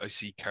I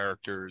see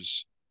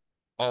characters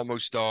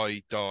almost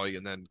die,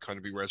 and then kind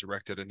of be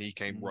resurrected, and he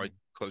came right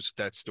close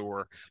to death's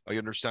door. I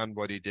understand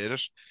why they did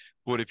it,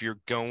 but if you're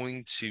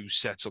going to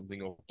set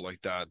something up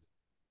like that,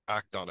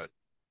 act on it.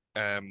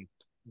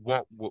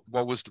 What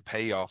was the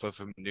payoff of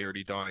him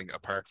nearly dying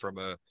apart from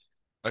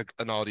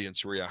an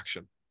audience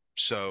reaction?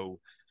 So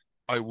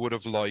I would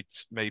have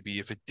liked, maybe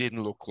if it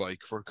didn't look like,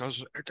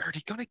 because are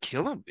they gonna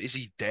kill him? Is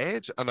he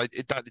dead? And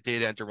that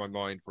did enter my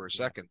mind for a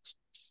second.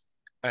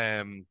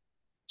 Um,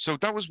 so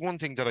that was one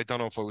thing that I don't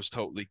know if I was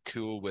totally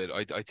cool with.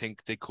 I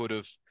think they could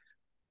have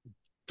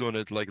done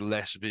it like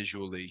less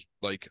visually,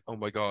 like, oh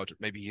my God,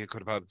 maybe he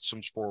could have had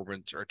some form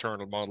or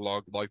eternal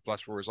monologue, life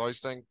flash before his eyes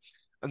thing,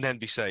 and then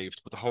be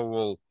saved. But the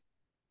whole,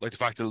 like the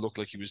fact that it looked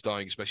like he was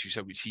dying, especially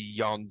so we see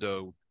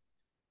Yondo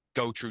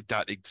go through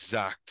that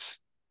exact,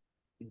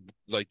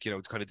 like,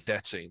 kind of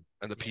death scene,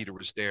 and the Peter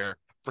was there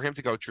for him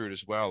to go through it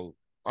as well.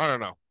 I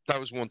don't know. That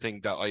was one thing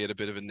that I had a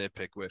bit of a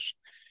nitpick with.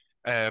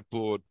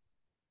 But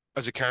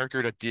as a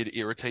character, that did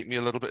irritate me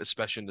a little bit,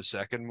 especially in the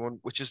second one,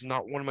 which is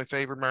not one of my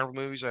favorite Marvel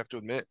movies, I have to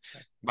admit.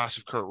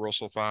 Massive Kurt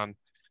Russell fan.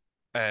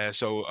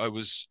 So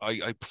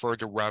I preferred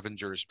the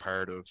Ravengers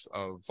part of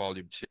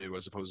Volume 2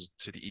 as opposed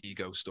to the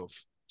Ego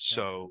stuff.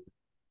 So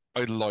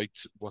I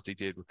liked what they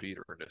did with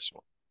Peter in this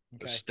one.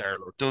 Okay.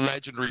 Star-Lord, the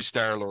legendary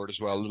Star-Lord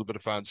as well. A little bit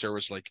of fan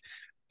service, like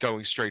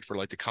going straight for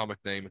like the comic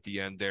name at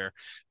the end there.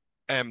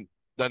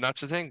 Then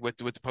that's the thing with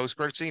the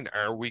post-credit scene.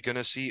 Are we going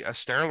to see a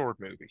Star-Lord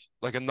movie?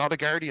 Like, not a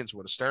Guardians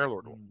one, a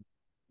Star-Lord one.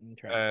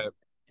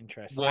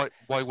 Interesting.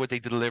 Why would they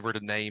deliver the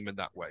name in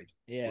that way?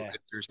 Yeah.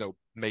 If there's no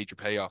major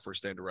payoff for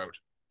down the road.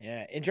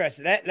 Yeah,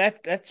 interesting.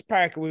 Let's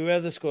park. We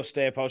will discuss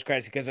the post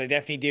credits, because I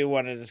definitely do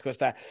want to discuss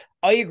that.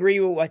 I agree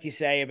with what you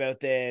say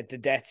about the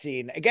death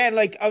scene. Again,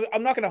 like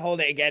I'm not going to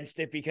hold it against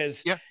it,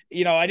 because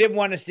I didn't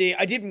want to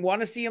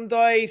see him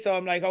die. So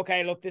I'm like,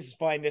 okay, look, this is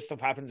fine. This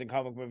stuff happens in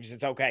comic movies.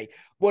 It's okay.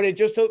 But it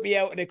just took me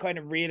out of the kind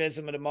of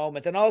realism of the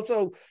moment, and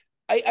also,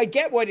 I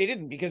get why they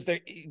didn't, because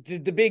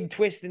the big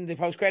twist in the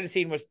post credit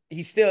scene was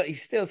he's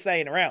still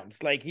staying around.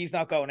 Like, he's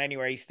not going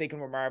anywhere. He's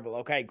sticking with Marvel.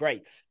 Okay,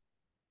 great.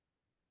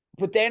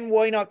 But then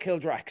why not kill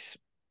Drax?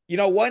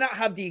 Why not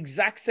have the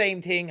exact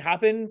same thing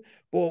happen,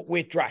 but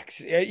with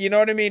Drax? You know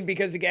what I mean?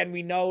 Because again,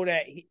 we know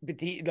that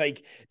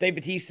Dave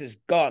Bautista's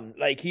gone.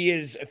 Like, he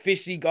is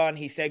officially gone.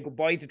 He said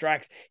goodbye to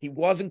Drax. He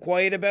wasn't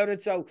quiet about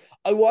it. So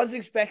I was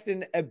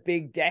expecting a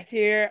big death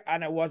here,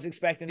 and I was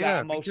expecting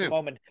that emotional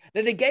moment.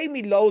 Then they gave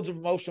me loads of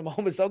emotional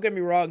moments. Don't get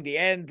me wrong. The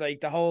end, like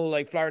the whole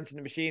like Florence and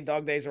the Machine,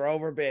 dog days are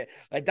over bit.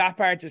 Like, that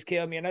part just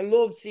killed me. And I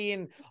loved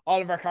seeing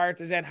all of our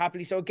characters end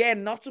happily. So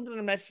again, not something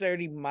I'm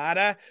necessarily mad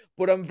at,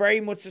 but I'm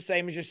very much the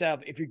same as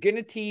yourself. If you're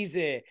gonna tease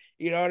it,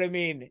 you know what I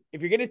mean?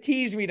 If you're gonna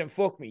tease me, then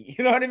fuck me.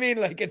 You know what I mean?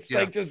 Like, it's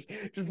like, just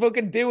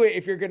fucking do it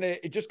if you're gonna,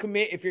 just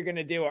commit if you're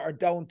gonna do it, or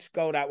don't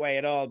go that way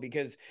at all.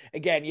 Because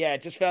again,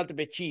 it just felt a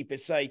bit cheap.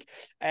 It's like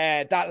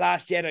that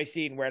Last Jedi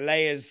scene where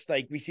Leia's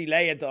like, we see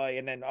Leia die,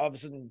 and then all of a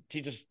sudden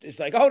she just is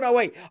like, oh no,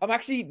 wait, I'm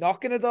actually not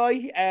gonna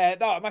die.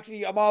 No,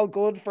 I'm all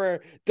good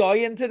for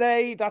dying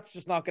today. That's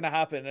just not gonna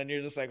happen. And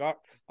you're just like, oh,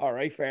 all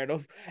right, fair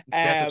enough.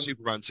 Death of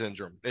Superman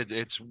syndrome.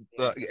 It's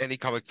any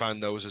comic fan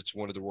knows it's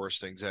one of the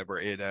worst things ever.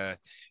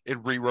 It it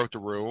rewrote the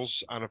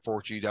rules, and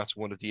unfortunately, that's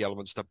one of the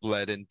elements that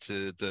bled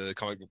into the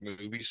comic book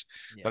movies.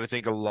 Yeah. That I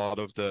think a lot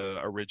of the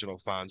original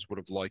fans would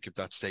have liked if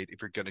that stayed.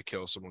 If you're gonna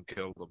kill someone,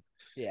 kill them.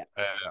 Yeah.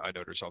 I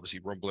know there's obviously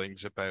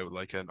rumblings about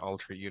like an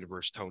alternate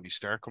universe Tony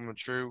Stark coming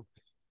through.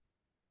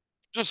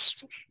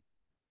 Just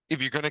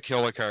if you're gonna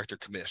kill a character,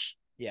 commit.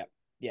 Yeah.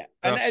 Yeah.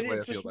 That's And the way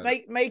it I feel just about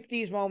it. make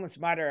these moments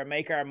matter and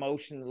make our Yeah,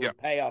 emotional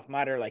payoff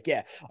matter. Like,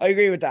 yeah, I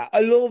agree with that.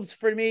 I loved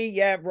for me,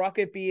 yeah,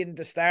 Rocket being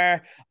the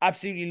star.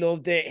 Absolutely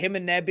loved it. Him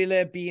and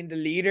Nebula being the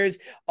leaders.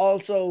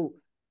 Also,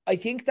 I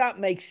think that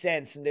makes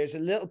sense. And there's a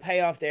little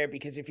payoff there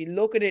because if you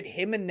look at it,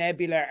 him and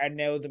Nebula are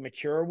now the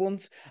mature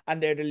ones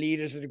and they're the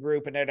leaders of the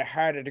group and they're the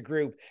heart of the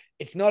group.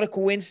 It's not a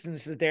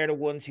coincidence that they're the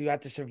ones who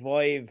had to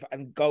survive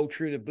and go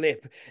through the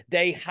blip.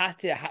 They had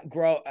to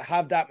grow,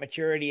 have that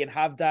maturity and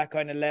have that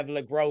kind of level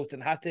of growth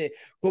and had to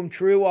come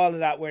through all of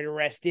that where the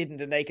rest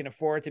didn't, and they can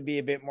afford to be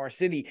a bit more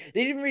silly.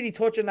 They didn't really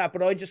touch on that,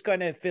 but I just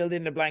kind of filled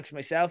in the blanks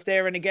myself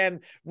there. And again,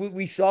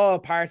 we saw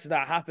parts of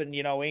that happen,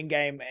 you know, in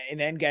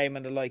Endgame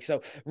and the like.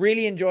 So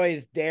really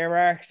enjoyed their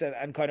arcs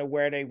and kind of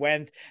where they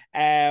went.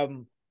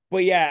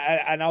 But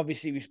yeah, and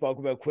obviously we spoke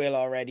about Quill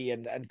already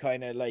and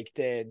kind of like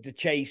the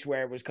chase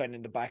where it was kind of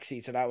in the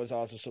backseat. So that was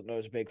also something I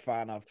was a big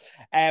fan of.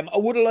 I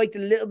would have liked a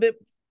little bit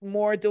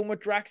more done with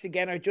Drax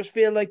again. I just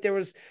feel like there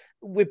was,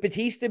 with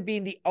Batista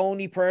being the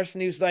only person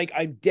who's like,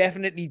 I'm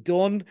definitely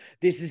done.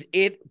 This is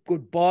it.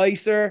 Goodbye,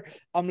 sir.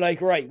 I'm like,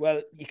 right,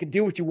 well, you can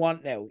do what you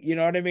want now. You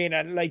know what I mean?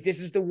 And like,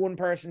 this is the one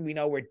person we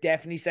know we're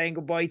definitely saying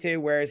goodbye to,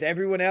 whereas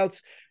everyone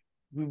else,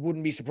 we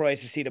wouldn't be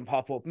surprised to see them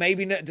pop up.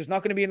 Maybe there's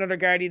not going to be another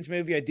Guardians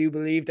movie. I do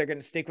believe they're going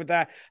to stick with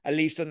that, at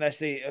least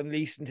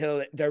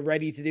until they're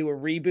ready to do a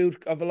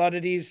reboot of a lot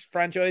of these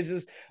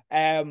franchises.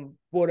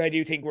 But I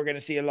do think we're going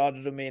to see a lot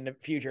of them in the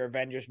future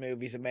Avengers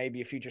movies and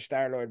maybe a future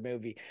Star-Lord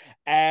movie.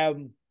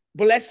 But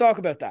let's talk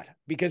about that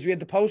because we had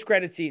the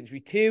post-credit scenes. We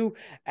too,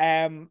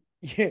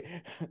 yeah,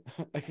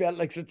 I felt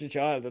like such a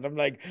child, and I'm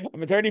like,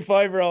 I'm a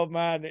 35-year-old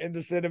man in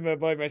the cinema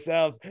by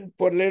myself.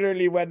 But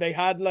literally, when they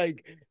had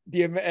like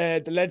the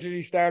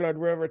legendary Star-Lord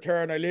will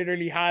return, I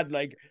literally had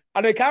like,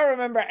 and I can't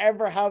remember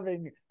ever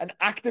having an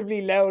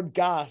actively loud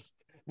gasp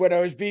when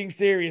I was being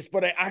serious,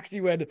 but I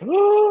actually went,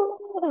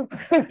 yeah.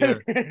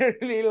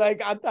 literally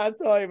like at that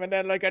time, and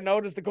then like I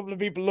noticed a couple of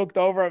people looked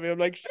over at me. I'm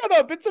like, shut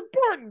up, it's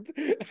important.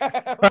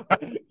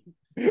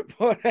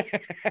 But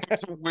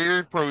It's a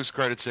weird post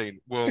credit scene.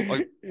 Well,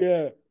 I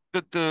yeah,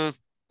 the the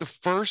the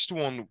first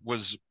one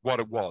was what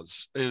it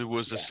was. It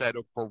was a yeah.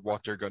 setup for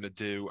what they're gonna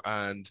do,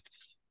 and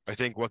I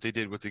think what they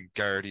did with the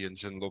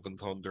Guardians and Love and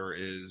Thunder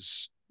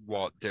is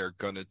what they're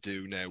gonna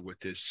do now with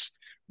this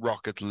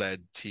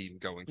Rocket-led team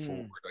going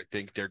forward. Mm, I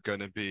think they're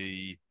gonna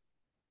be,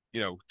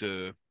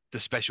 the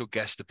special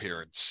guest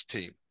appearance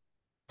team.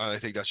 And I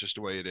think that's just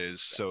the way it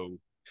is. yeah, So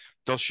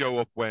they'll show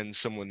up when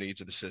someone needs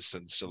an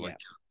assistance. So like yeah,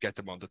 get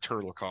them on the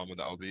turtle com and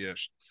that'll be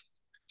it.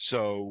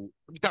 So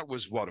that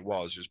was what it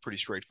was. It was pretty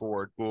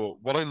straightforward.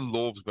 But what I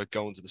loved about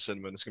going to the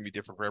cinema, and it's going to be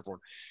different for everyone,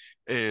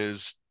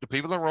 is the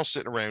people that were all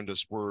sitting around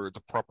us were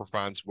the proper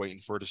fans waiting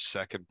for the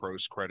second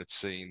post credit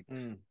scene,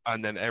 mm,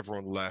 and then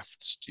everyone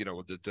left.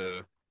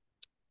 The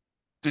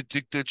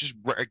just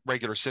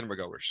regular cinema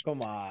goers.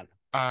 come on.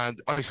 And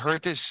I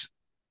heard this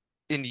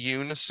in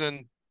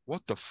unison.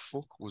 What the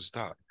fuck was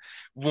that?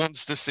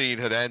 Once the scene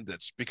had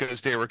ended,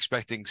 because they were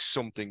expecting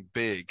something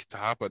big to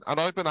happen. And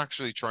I've been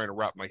actually trying to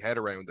wrap my head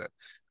around it.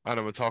 And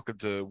I'm talking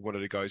to one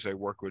of the guys I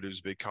work with who's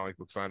a big comic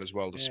book fan as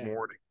well this Yeah.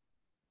 morning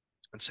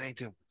and saying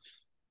to him,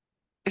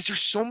 is there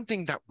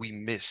something that we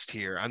missed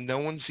here? And no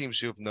one seems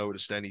to have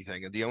noticed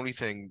anything. And the only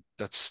thing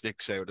that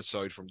sticks out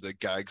aside from the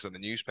gags on the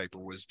newspaper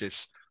was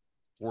this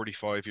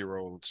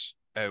 45-year-old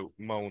out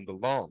mowing the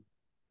lawn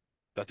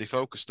that they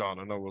focused on.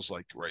 And I was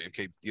like, right,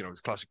 okay,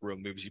 classic real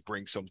movies, you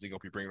bring something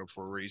up, you bring it up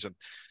for a reason.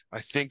 I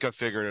think I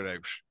figured it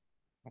out.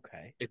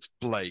 Okay. It's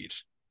Blade.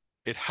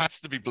 It has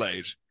to be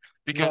Blade.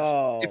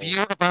 Because if No.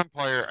 you're a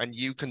vampire and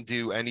you can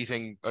do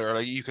anything, or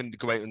like you can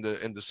go out in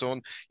the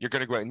sun, you're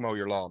gonna go out and mow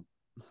your lawn.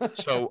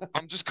 So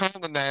I'm just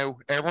calling it now.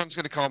 Everyone's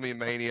gonna call me a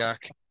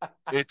maniac.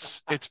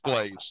 It's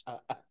Blade.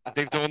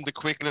 They've done the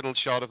quick little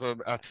shot of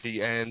him at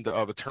the end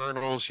of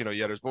Eternals.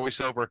 Yeah, there's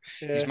voiceover.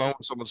 He's Yeah. mowing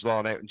someone's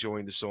lawn out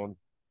enjoying the sun.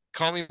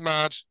 Call me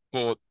mad,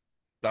 but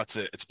that's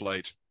it. It's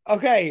Blade.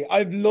 Okay,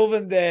 I'm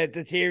loving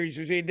the theories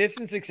between this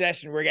and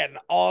Succession. We're getting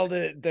all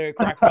the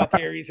crackpot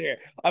theories here.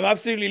 I'm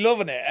absolutely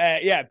loving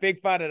it. Yeah,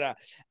 big fan of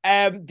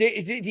that. Do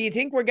you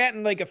think we're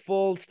getting like a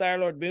full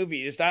Star-Lord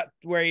movie? Is that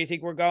where you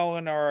think we're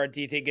going, or do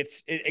you think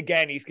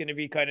again he's going to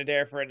be kind of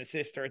there for an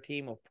assist or a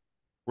team up?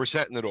 We're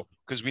setting it up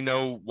because we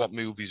know what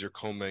movies are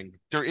coming.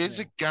 There is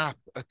Yeah. a gap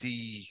at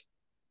the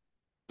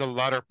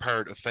latter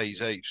part of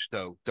Phase 8,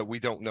 though, that we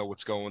don't know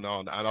what's going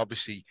on. And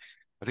obviously,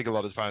 I think a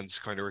lot of the fans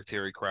kind of are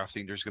theory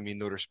crafting. There's going to be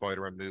another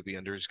Spider-Man movie,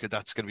 and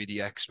that's going to be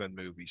the X-Men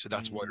movie. So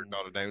that's why they're Mm,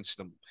 not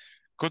announcing them.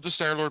 Could the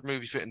Star-Lord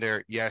movie fit in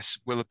there? Yes.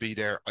 Will it be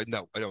there?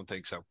 No, I don't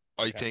think so.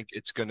 I okay. think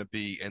it's going to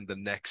be in the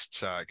next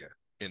saga.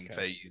 in Okay.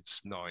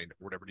 phase 9 or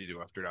whatever you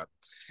do after that.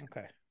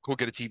 Okay. Could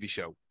get a TV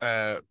show.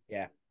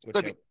 Yeah. Good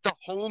Like show. the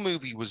whole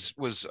movie was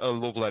a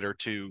love letter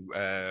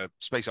to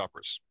space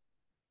operas,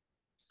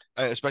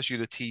 especially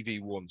the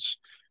TV ones.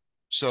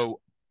 So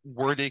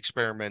were they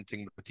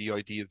experimenting with the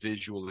idea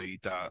visually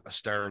that a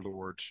Star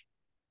Lord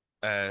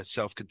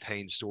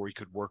self-contained story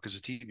could work as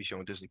a TV show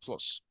on Disney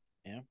Plus?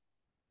 Yeah.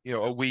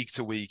 A week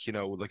to week,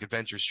 like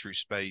adventures through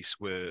space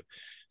with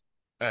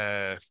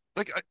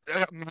like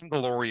a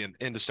Mandalorian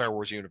in the Star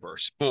Wars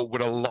universe, but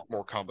with a lot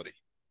more comedy.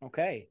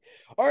 Okay.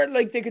 Or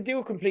like they could do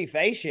a complete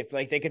phase shift.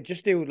 Like they could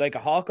just do like a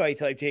Hawkeye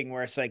type thing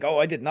where it's like, oh,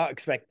 I did not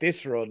expect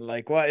this run.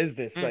 Like, what is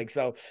this? Mm, Like,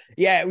 so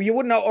yeah, you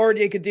wouldn't know, or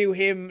they could do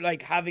him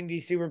like having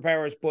these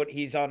superpowers, but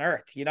he's on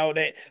Earth.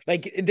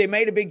 They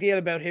made a big deal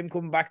about him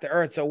coming back to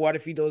Earth. So what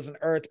if he does an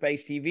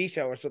Earth-based TV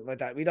show or something like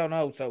that? We don't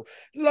know. So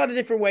there's a lot of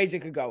different ways it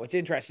could go. It's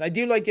interesting. I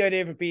do like the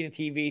idea of it being a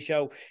TV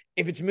show.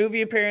 If it's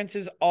movie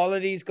appearances, all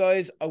of these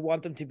guys, I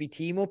want them to be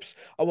team ups.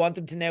 I want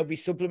them to now be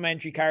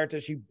supplementary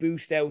characters who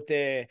boost out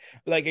the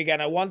like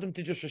again, I want them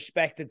to just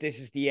respect that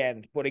this is the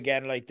end. But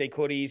again, like they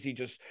could easily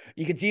just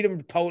you can see them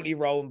totally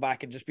rolling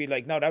back and just be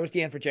like, no, that was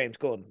the end for James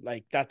Gunn.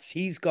 Like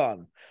he's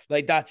gone.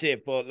 Like that's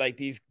it. But like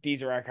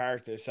these are our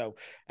characters. So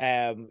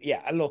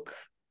yeah, look,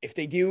 if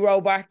they do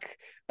roll back,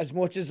 as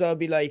much as I'll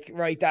be like,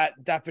 right,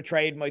 that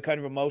betrayed my kind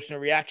of emotional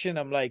reaction.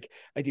 I'm like,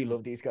 I do mm,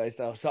 love these guys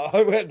though. So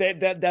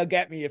they'll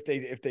get me if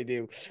they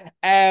do.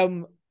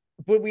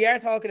 But we are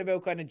talking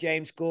about kind of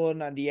James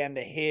Gunn and the end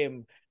of him.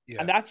 And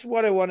yeah, that's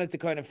what I wanted to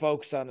kind of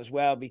focus on as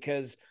well,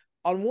 because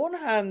on one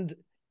hand,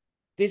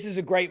 this is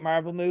a great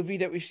Marvel movie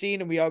that we've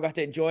seen and we all got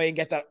to enjoy and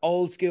get that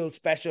old school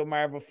special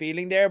Marvel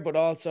feeling there, but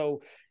also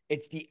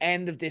it's the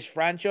end of this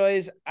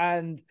franchise.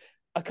 And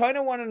I kind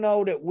of want to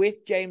know that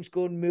with James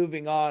Gunn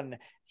moving on,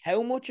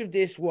 how much of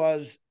this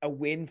was a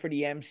win for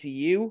the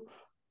MCU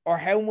or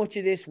how much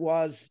of this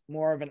was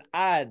more of an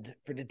ad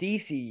for the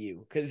DCU?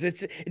 Because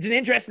it's an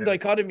interesting yeah.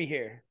 dichotomy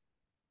here.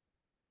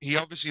 He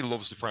obviously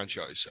loves the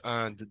franchise,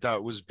 and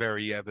that was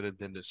very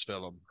evident in this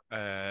film.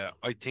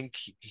 I think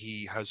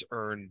he has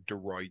earned the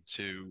right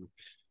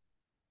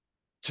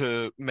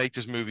to make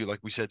this movie,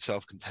 like we said,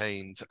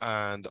 self-contained.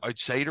 And I'd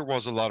say there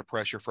was a lot of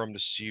pressure from the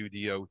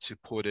studio to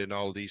put in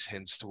all these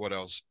hints to what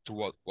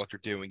they're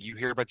doing. You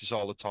hear about this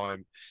all the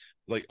time.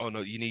 Like, oh no,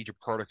 you need your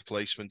product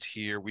placement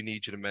here. We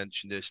need you to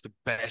mention this. The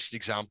best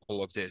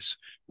example of this,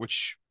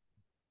 which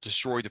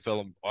destroyed the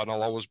film, and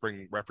I'll always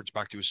bring reference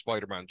back to is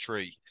Spider-Man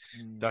 3.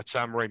 Mm. That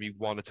Sam Raimi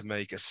wanted to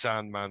make a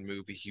Sandman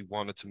movie. He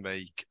wanted to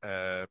make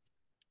a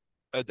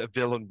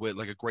villain with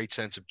like a great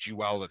sense of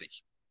duality.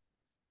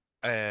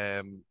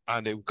 And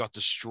it got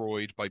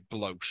destroyed by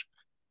bloat.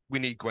 We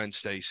need Gwen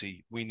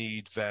Stacy. We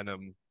need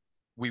Venom.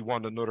 We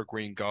want another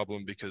Green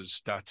Goblin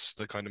because that's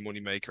the kind of money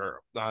maker.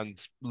 And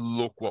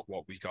look what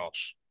we got.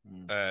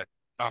 Mm. Uh,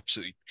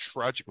 Absolutely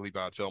tragically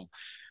bad film.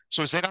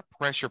 So I say that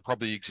pressure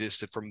probably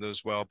existed from them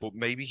as well, but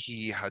maybe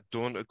he had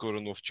done a good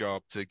enough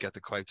job to get the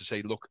clout to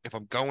say, look, if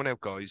I'm going out,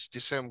 guys,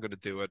 this is how I'm going to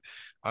do it.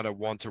 And I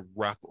want to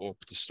wrap up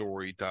the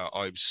story that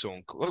I've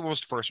sunk. What was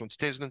the first one?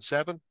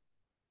 2007?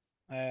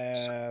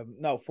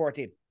 No,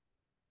 14.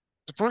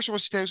 The first one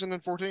was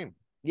 2014.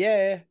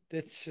 Yeah,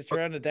 it's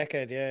around a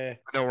decade. Yeah.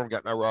 I know where I'm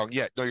getting that wrong.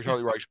 Yeah, no, you're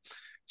totally right.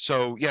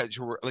 So yeah,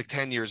 so we're like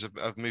 10 years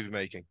of movie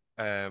making.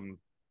 And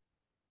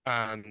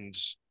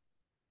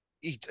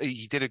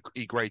he did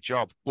a great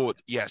job. But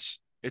yes,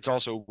 it's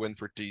also a win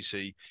for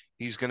DC.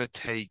 He's gonna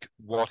take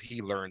what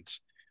he learned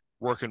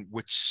working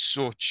with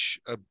such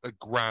a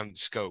grand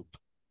scope,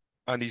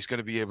 and he's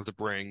gonna be able to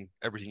bring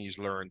everything he's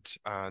learned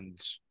and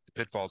the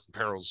pitfalls and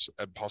perils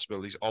and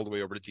possibilities all the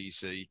way over to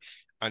DC,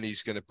 and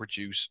he's gonna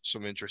produce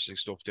some interesting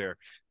stuff there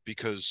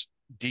because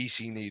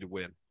DC need a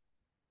win.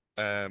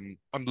 I'm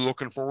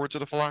looking forward to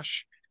the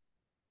Flash.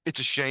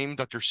 It's a shame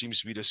that there seems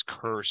to be this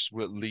curse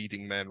with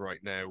leading men right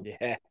now.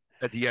 Yeah.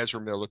 The Ezra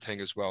Miller thing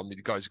as well. I mean,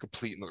 the guy's a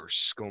complete another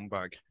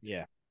scumbag.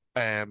 Yeah.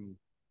 Um,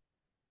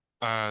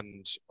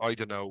 and I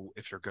don't know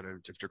if they're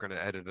gonna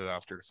edit it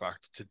after the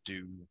fact to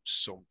do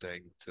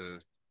something to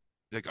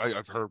like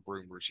I've heard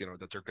rumors,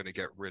 that they're gonna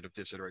get rid of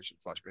this iteration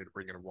of Flash, maybe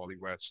bring in a Wally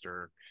West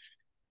or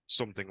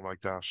something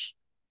like that.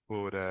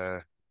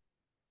 But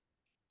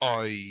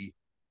I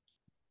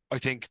I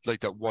think like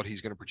that what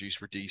he's going to produce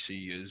for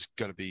DC is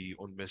going to be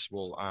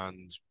unmissable,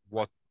 and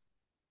what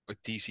like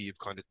DC have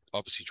kind of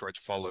obviously tried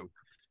to follow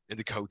in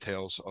the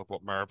coattails of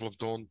what Marvel have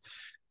done,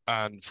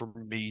 and for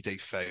me they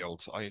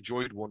failed. I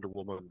enjoyed Wonder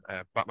Woman,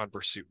 Batman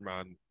vs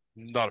Superman,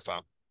 not a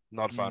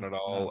fan at No.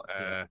 all,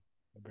 Yeah.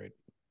 Agreed.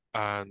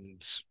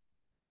 and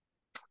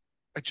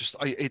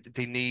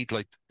they need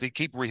like they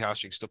keep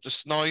rehashing stuff. The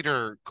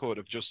Snyder cut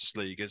of Justice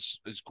League is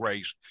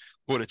great,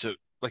 but it's a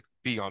like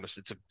be honest,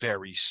 it's a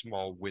very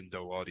small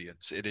window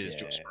audience. It is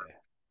just for Yeah.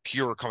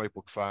 pure comic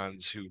book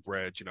fans who've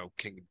read,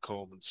 Kingdom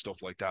Come and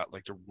stuff like that,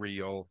 like the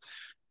real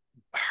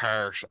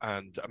heart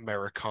and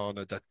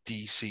Americana that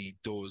DC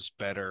does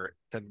better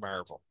than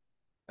Marvel.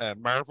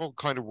 Marvel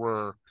kind of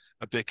were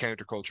a bit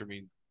counterculture. I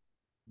mean,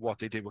 what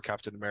they did with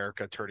Captain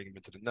America, turning him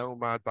into the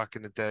Nomad back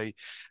in the day,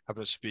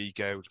 having to speak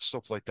out,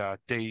 stuff like that.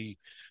 They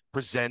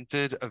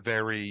presented a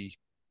very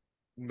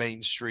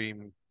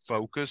mainstream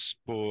focus,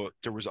 but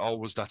there was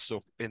always that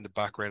stuff in the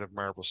background of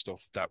Marvel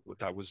stuff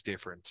that was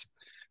different.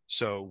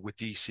 So with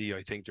DC,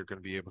 I think they're going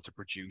to be able to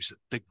produce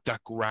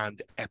that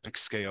grand epic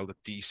scale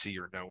that DC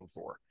are known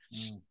for.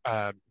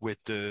 Mm. With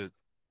the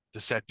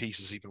set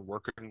pieces even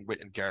working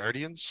with in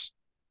Guardians,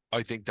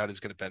 I think that is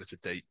going to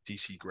benefit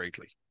DC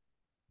greatly.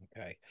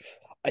 Okay.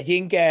 I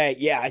think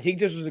yeah, I think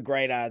this was a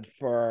great ad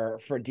for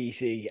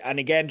DC. And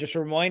again, just a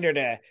reminder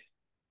that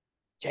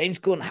James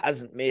Gunn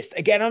hasn't missed.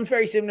 Again, I'm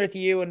very similar to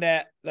you in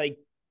that like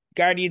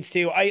Guardians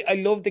too.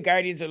 I love the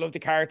Guardians. I love the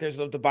characters.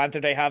 I love the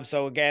banter they have.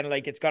 So again,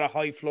 like it's got a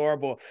high floor,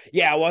 but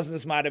yeah, I wasn't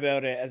as mad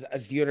about it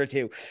as the other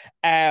two.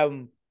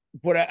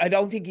 But I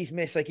don't think he's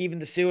missed. Like even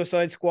the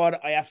Suicide Squad,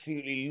 I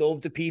absolutely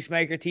love the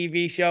Peacemaker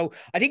TV show.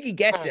 I think he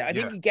gets it. Oh I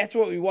think yeah, he gets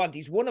what we want.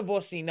 He's one of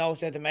us. He knows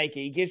how to make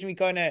it. He gives me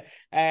kind of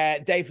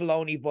Dave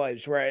Filoni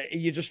vibes, where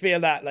you just feel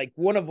that like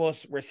one of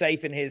us, we're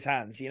safe in his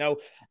hands. You know.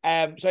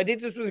 So I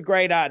think this was a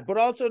great ad, but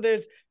also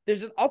there's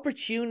an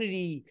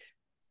opportunity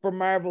for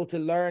Marvel to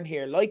learn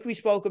here. Like we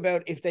spoke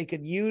about, if they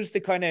could use the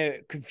kind of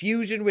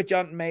confusion with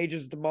Jonathan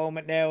Majors at the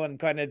moment now and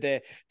kind of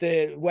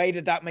the way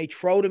that may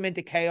throw them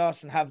into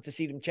chaos and have to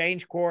see them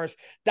change course,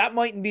 that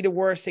mightn't be the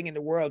worst thing in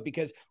the world,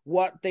 because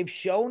what they've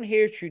shown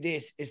here through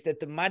this is that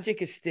the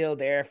magic is still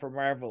there for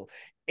Marvel.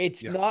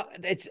 It's yeah, not,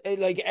 it's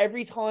like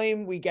every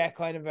time we get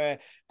kind of an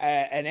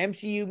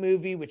MCU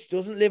movie which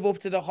doesn't live up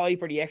to the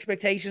hype or the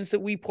expectations that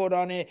we put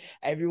on it,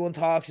 everyone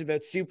talks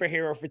about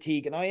superhero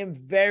fatigue. And I am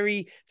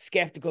very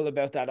skeptical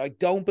about that. I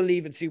don't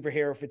believe in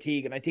superhero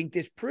fatigue. And I think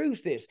this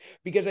proves this,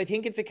 because I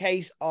think it's a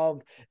case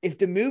of if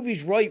the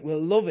movie's right,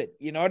 we'll love it.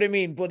 You know what I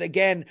mean? But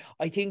again,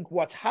 I think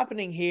what's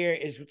happening here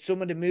is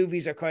some of the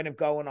movies are kind of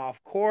going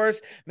off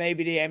course.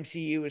 Maybe the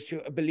MCU is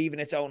to believe in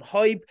its own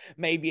hype.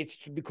 Maybe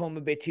it's become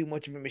a bit too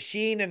much of a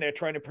machine and they're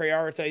trying to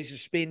prioritize to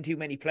spin too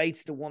many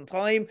plates at one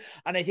time.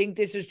 And I think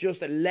this is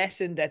just a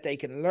lesson that they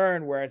can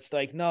learn, where it's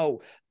like,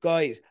 no,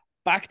 guys,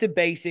 back to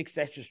basics.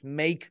 Let's just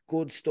make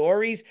good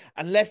stories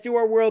and let's do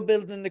our world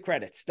building in the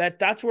credits.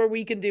 That's where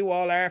we can do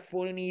all our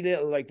funny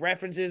little like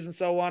references and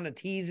so on and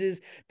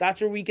teases.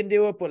 That's where we can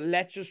do it. But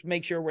let's just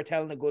make sure we're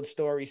telling a good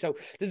story. So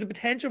there's a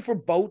potential for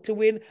both to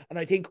win, and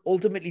I think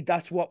ultimately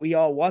that's what we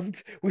all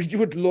want. We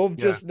would love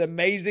yeah. just an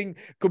amazing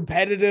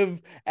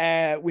competitive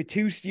with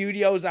two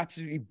studios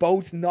absolutely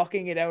both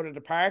knocking it out of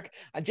the park.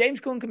 And James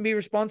Gunn can be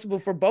responsible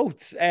for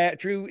both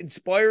through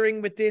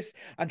inspiring with this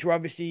and through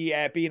obviously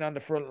being on the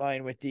front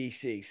line with DC.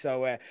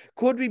 So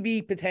could we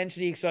be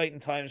potentially exciting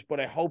times,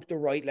 but I hope the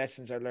right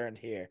lessons are learned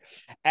here.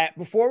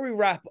 Before we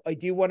wrap, I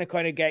do want to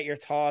kind of get your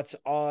thoughts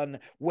on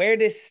where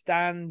this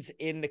stands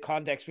in the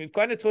context. We've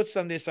kind of touched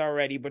on this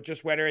already, but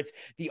just whether it's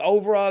the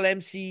overall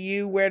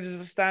MCU, where does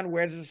it stand?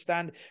 Where does it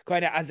stand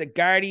kind of as a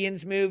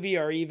Guardians movie,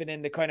 or even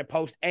in the kind of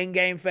post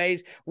Endgame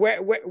phase?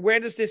 Where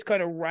does this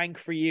kind of rank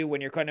for you when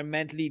you're kind of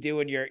mentally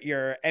doing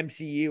your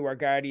MCU or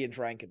Guardians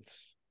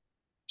rankings?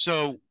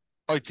 So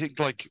I think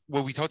like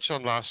what we touched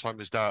on last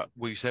time is that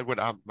we said with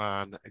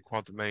Ant-Man and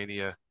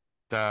Quantumania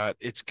that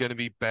it's going to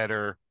be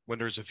better when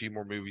there's a few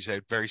more movies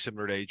out, very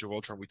similar to Age of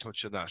Ultron. We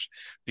touched on that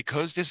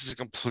because this is a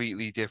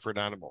completely different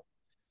animal,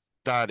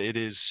 that it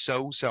is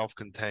so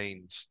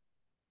self-contained.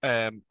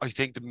 I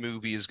think the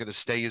movie is going to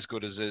stay as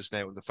good as it is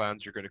now, and the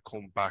fans are going to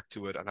come back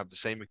to it and have the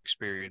same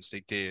experience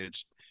they did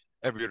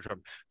every other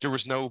time. There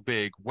was no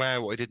big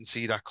wow, I didn't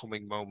see that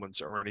coming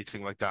moments or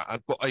anything like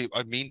that. But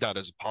I mean that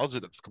as a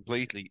positive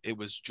completely. It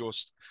was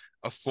just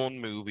a fun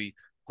movie,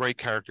 great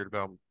character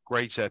development,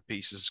 great set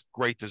pieces,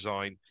 great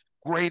design,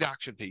 great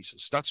action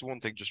pieces. That's one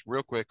thing, just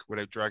real quick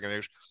without dragging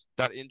out.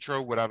 That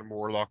intro with Adam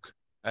Warlock,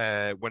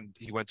 when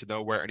he went to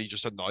nowhere and he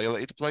just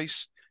annihilated the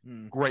place.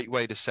 Hmm. Great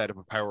way to set up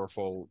a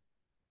powerful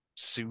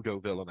pseudo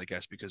villain, I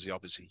guess, because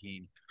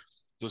he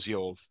does the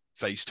old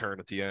face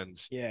turn at the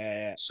ends.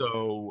 Yeah.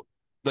 So,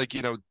 like,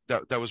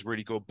 that was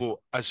really good. But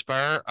as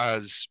far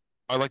as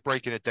I like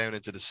breaking it down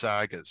into the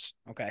sagas.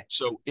 Okay.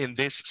 So in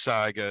this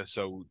saga,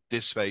 so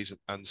this phase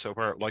and so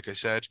far, like I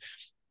said,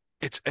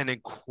 it's an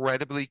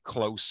incredibly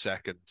close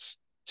seconds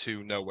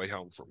to No Way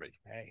Home for me.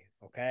 Okay.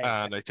 Okay.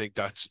 And I think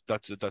that's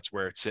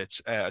where it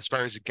sits. As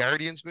far as the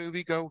Guardians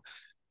movie go,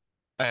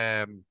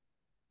 um,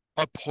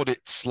 I put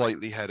it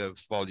slightly ahead of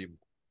Volume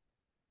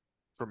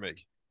for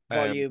me.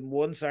 Um, Volume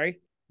one, sorry.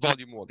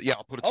 Volume one. Yeah,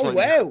 I'll put it Oh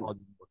slightly ahead of wow. Volume one.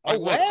 Oh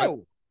wow.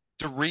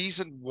 The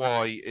reason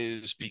why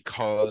is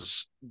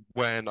because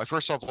when I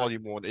first saw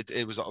Volume one,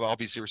 it was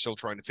obviously we're still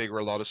trying to figure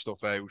a lot of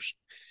stuff out.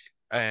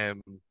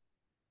 Um,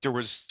 there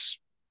was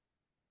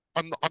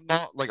I'm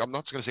not like I'm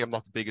not going to say I'm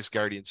not the biggest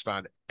Guardians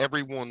fan.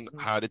 Everyone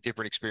Mhm. had a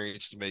different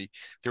experience to me.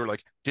 They were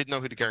like, didn't know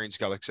who the Guardians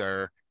Galaxy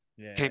are,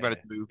 came out of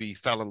Yeah. the movie,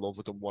 fell in love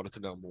with them, wanted to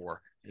know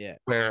more. Yeah.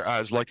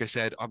 Whereas, like I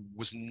said, I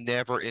was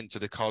never into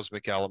the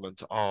cosmic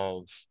element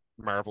of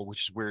Marvel,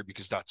 which is weird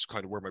because that's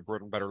kind of where my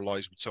bread and butter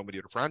lies with so many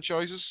other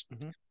franchises.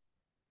 Mhm.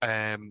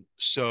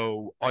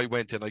 So I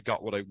went and I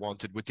got what I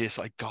wanted. With this,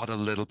 I got a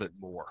little bit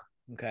more.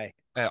 Okay.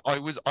 I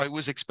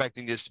was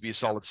expecting this to be a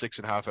solid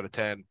 6.5 out of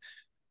 10.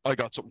 I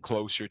got something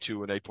closer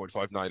to an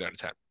 8.59 out of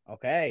 10.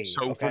 Okay.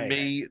 So for Okay.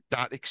 me,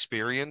 that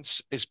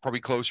experience is probably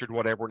closer to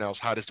what everyone else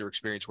had as their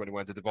experience when it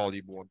went into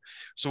Volume One.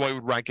 So I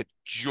would rank it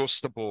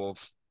just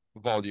above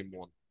Volume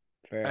One.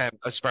 Fair.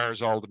 As far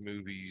as all the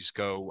movies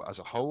go as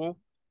a whole,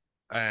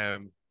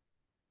 um,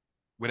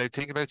 without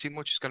thinking about it too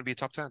much, it's going to be a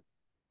top 10.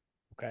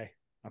 Okay.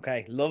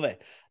 Okay. Love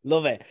it.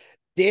 Love it.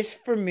 This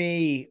for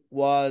me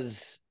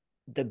was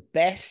the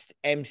best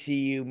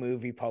MCU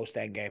movie post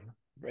Endgame.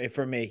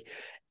 For me.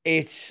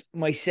 It's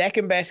my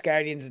second best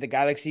Guardians of the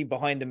Galaxy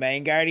behind the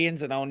main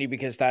Guardians, and only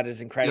because that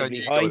is Yeah, I knew incredibly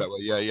you go high. that way.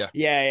 Yeah, yeah.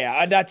 Yeah,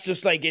 yeah, and that's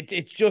just like it.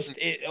 It's just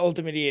it.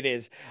 Ultimately, it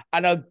is,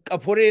 and I'll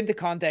put it into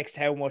context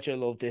how much I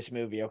love this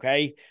movie.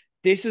 Okay,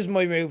 this is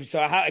my movie, so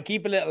I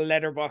keep a little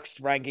letterboxed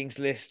rankings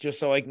list just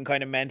so I can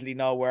kind of mentally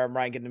know where I'm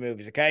ranking the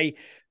movies. Okay,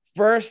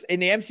 first in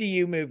the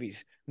MCU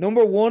movies,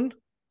 number one,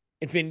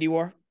 Infinity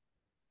War.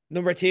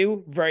 Number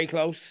two, very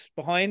close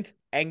behind,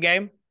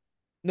 Endgame.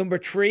 Number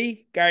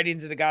three,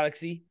 Guardians of the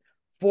Galaxy.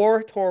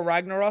 Four, Thor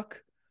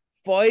Ragnarok.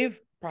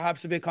 Five,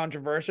 perhaps a bit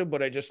controversial,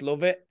 but I just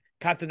love it.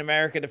 Captain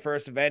America, the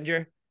First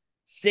Avenger.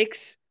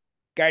 Six,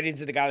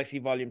 Guardians of the Galaxy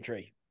Volume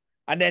 3.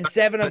 And then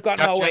seven, I've got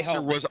That No Way gesture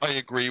Home. was, I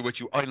agree with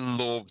you. I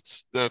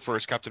loved the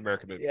first Captain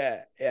America movie.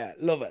 Yeah, yeah,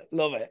 love it,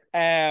 love it.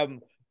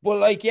 But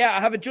like, yeah,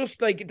 I have it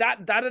just like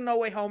that. That and No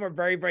Way Home are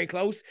very, very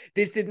close.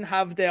 This didn't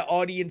have the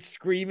audience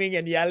screaming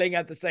and yelling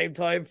at the same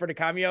time for the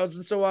cameos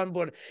and so on,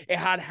 but it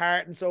had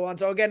heart and so on.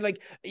 So again, like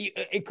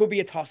it could be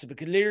a toss up. It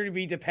could literally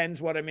be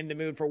depends what I'm in the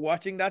mood for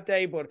watching that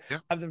day. But Yeah.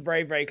 I have them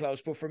very, very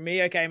close. But for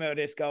me, I came out of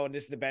this going,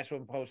 this is the best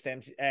one post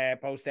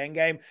end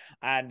game,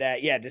 and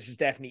yeah, this is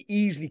definitely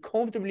easily,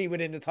 comfortably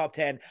within the top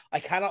 10. I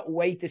cannot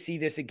wait to see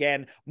this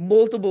again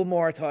multiple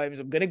more times.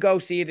 I'm gonna go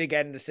see it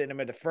again in the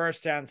cinema the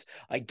first chance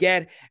I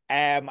get.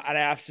 And I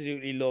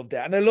absolutely loved it.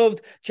 And I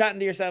loved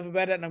chatting to yourself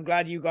about it. And I'm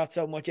glad you got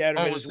so much out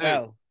of it Always as do.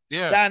 well.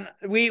 Yeah. Dan,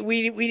 we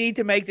need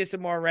to make this a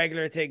more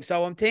regular thing.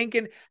 So I'm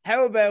thinking,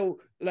 how about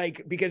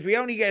like because we've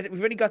only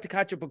got to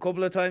catch up a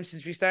couple of times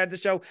since we started the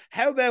show.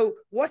 How about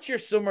what's your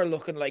summer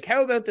looking like?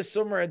 How about the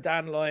summer of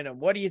Dan Lynam?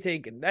 What are you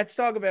thinking? Let's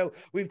talk about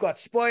we've got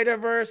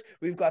Spider-Verse,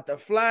 we've got the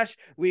Flash,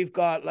 we've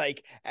got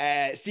like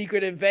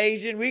Secret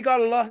Invasion. We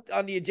got a lot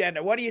on the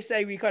agenda. What do you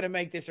say we kind of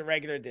make this a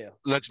regular deal?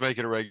 Let's make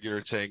it a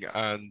regular thing.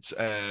 And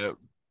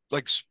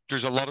like,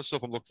 there's a lot of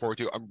stuff I'm looking forward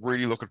to. I'm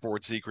really looking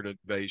forward to Secret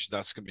Invasion.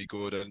 That's gonna be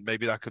good, and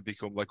maybe that could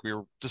become, like we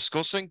were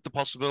discussing, the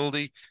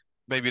possibility.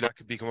 Maybe that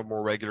could become a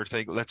more regular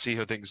thing. Let's see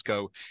how things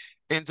go.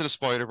 Into the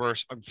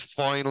Spider-Verse, I'm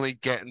finally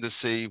getting to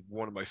see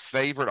one of my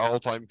favorite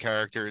all-time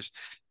characters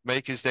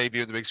make his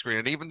debut on the big screen.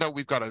 And even though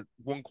we've got a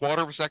 1/4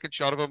 of a second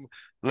shot of him,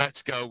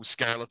 let's go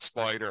Scarlet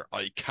Spider.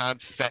 I can't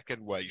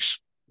feckin' wait.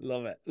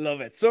 Love it.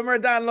 Love it. Summer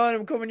Dan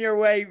Lynam coming your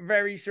way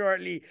very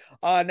shortly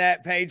on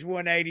page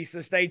 180.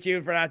 So stay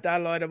tuned for that,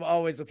 Dan Lynam.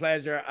 Always a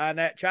pleasure. And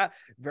chat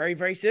very,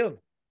 very soon.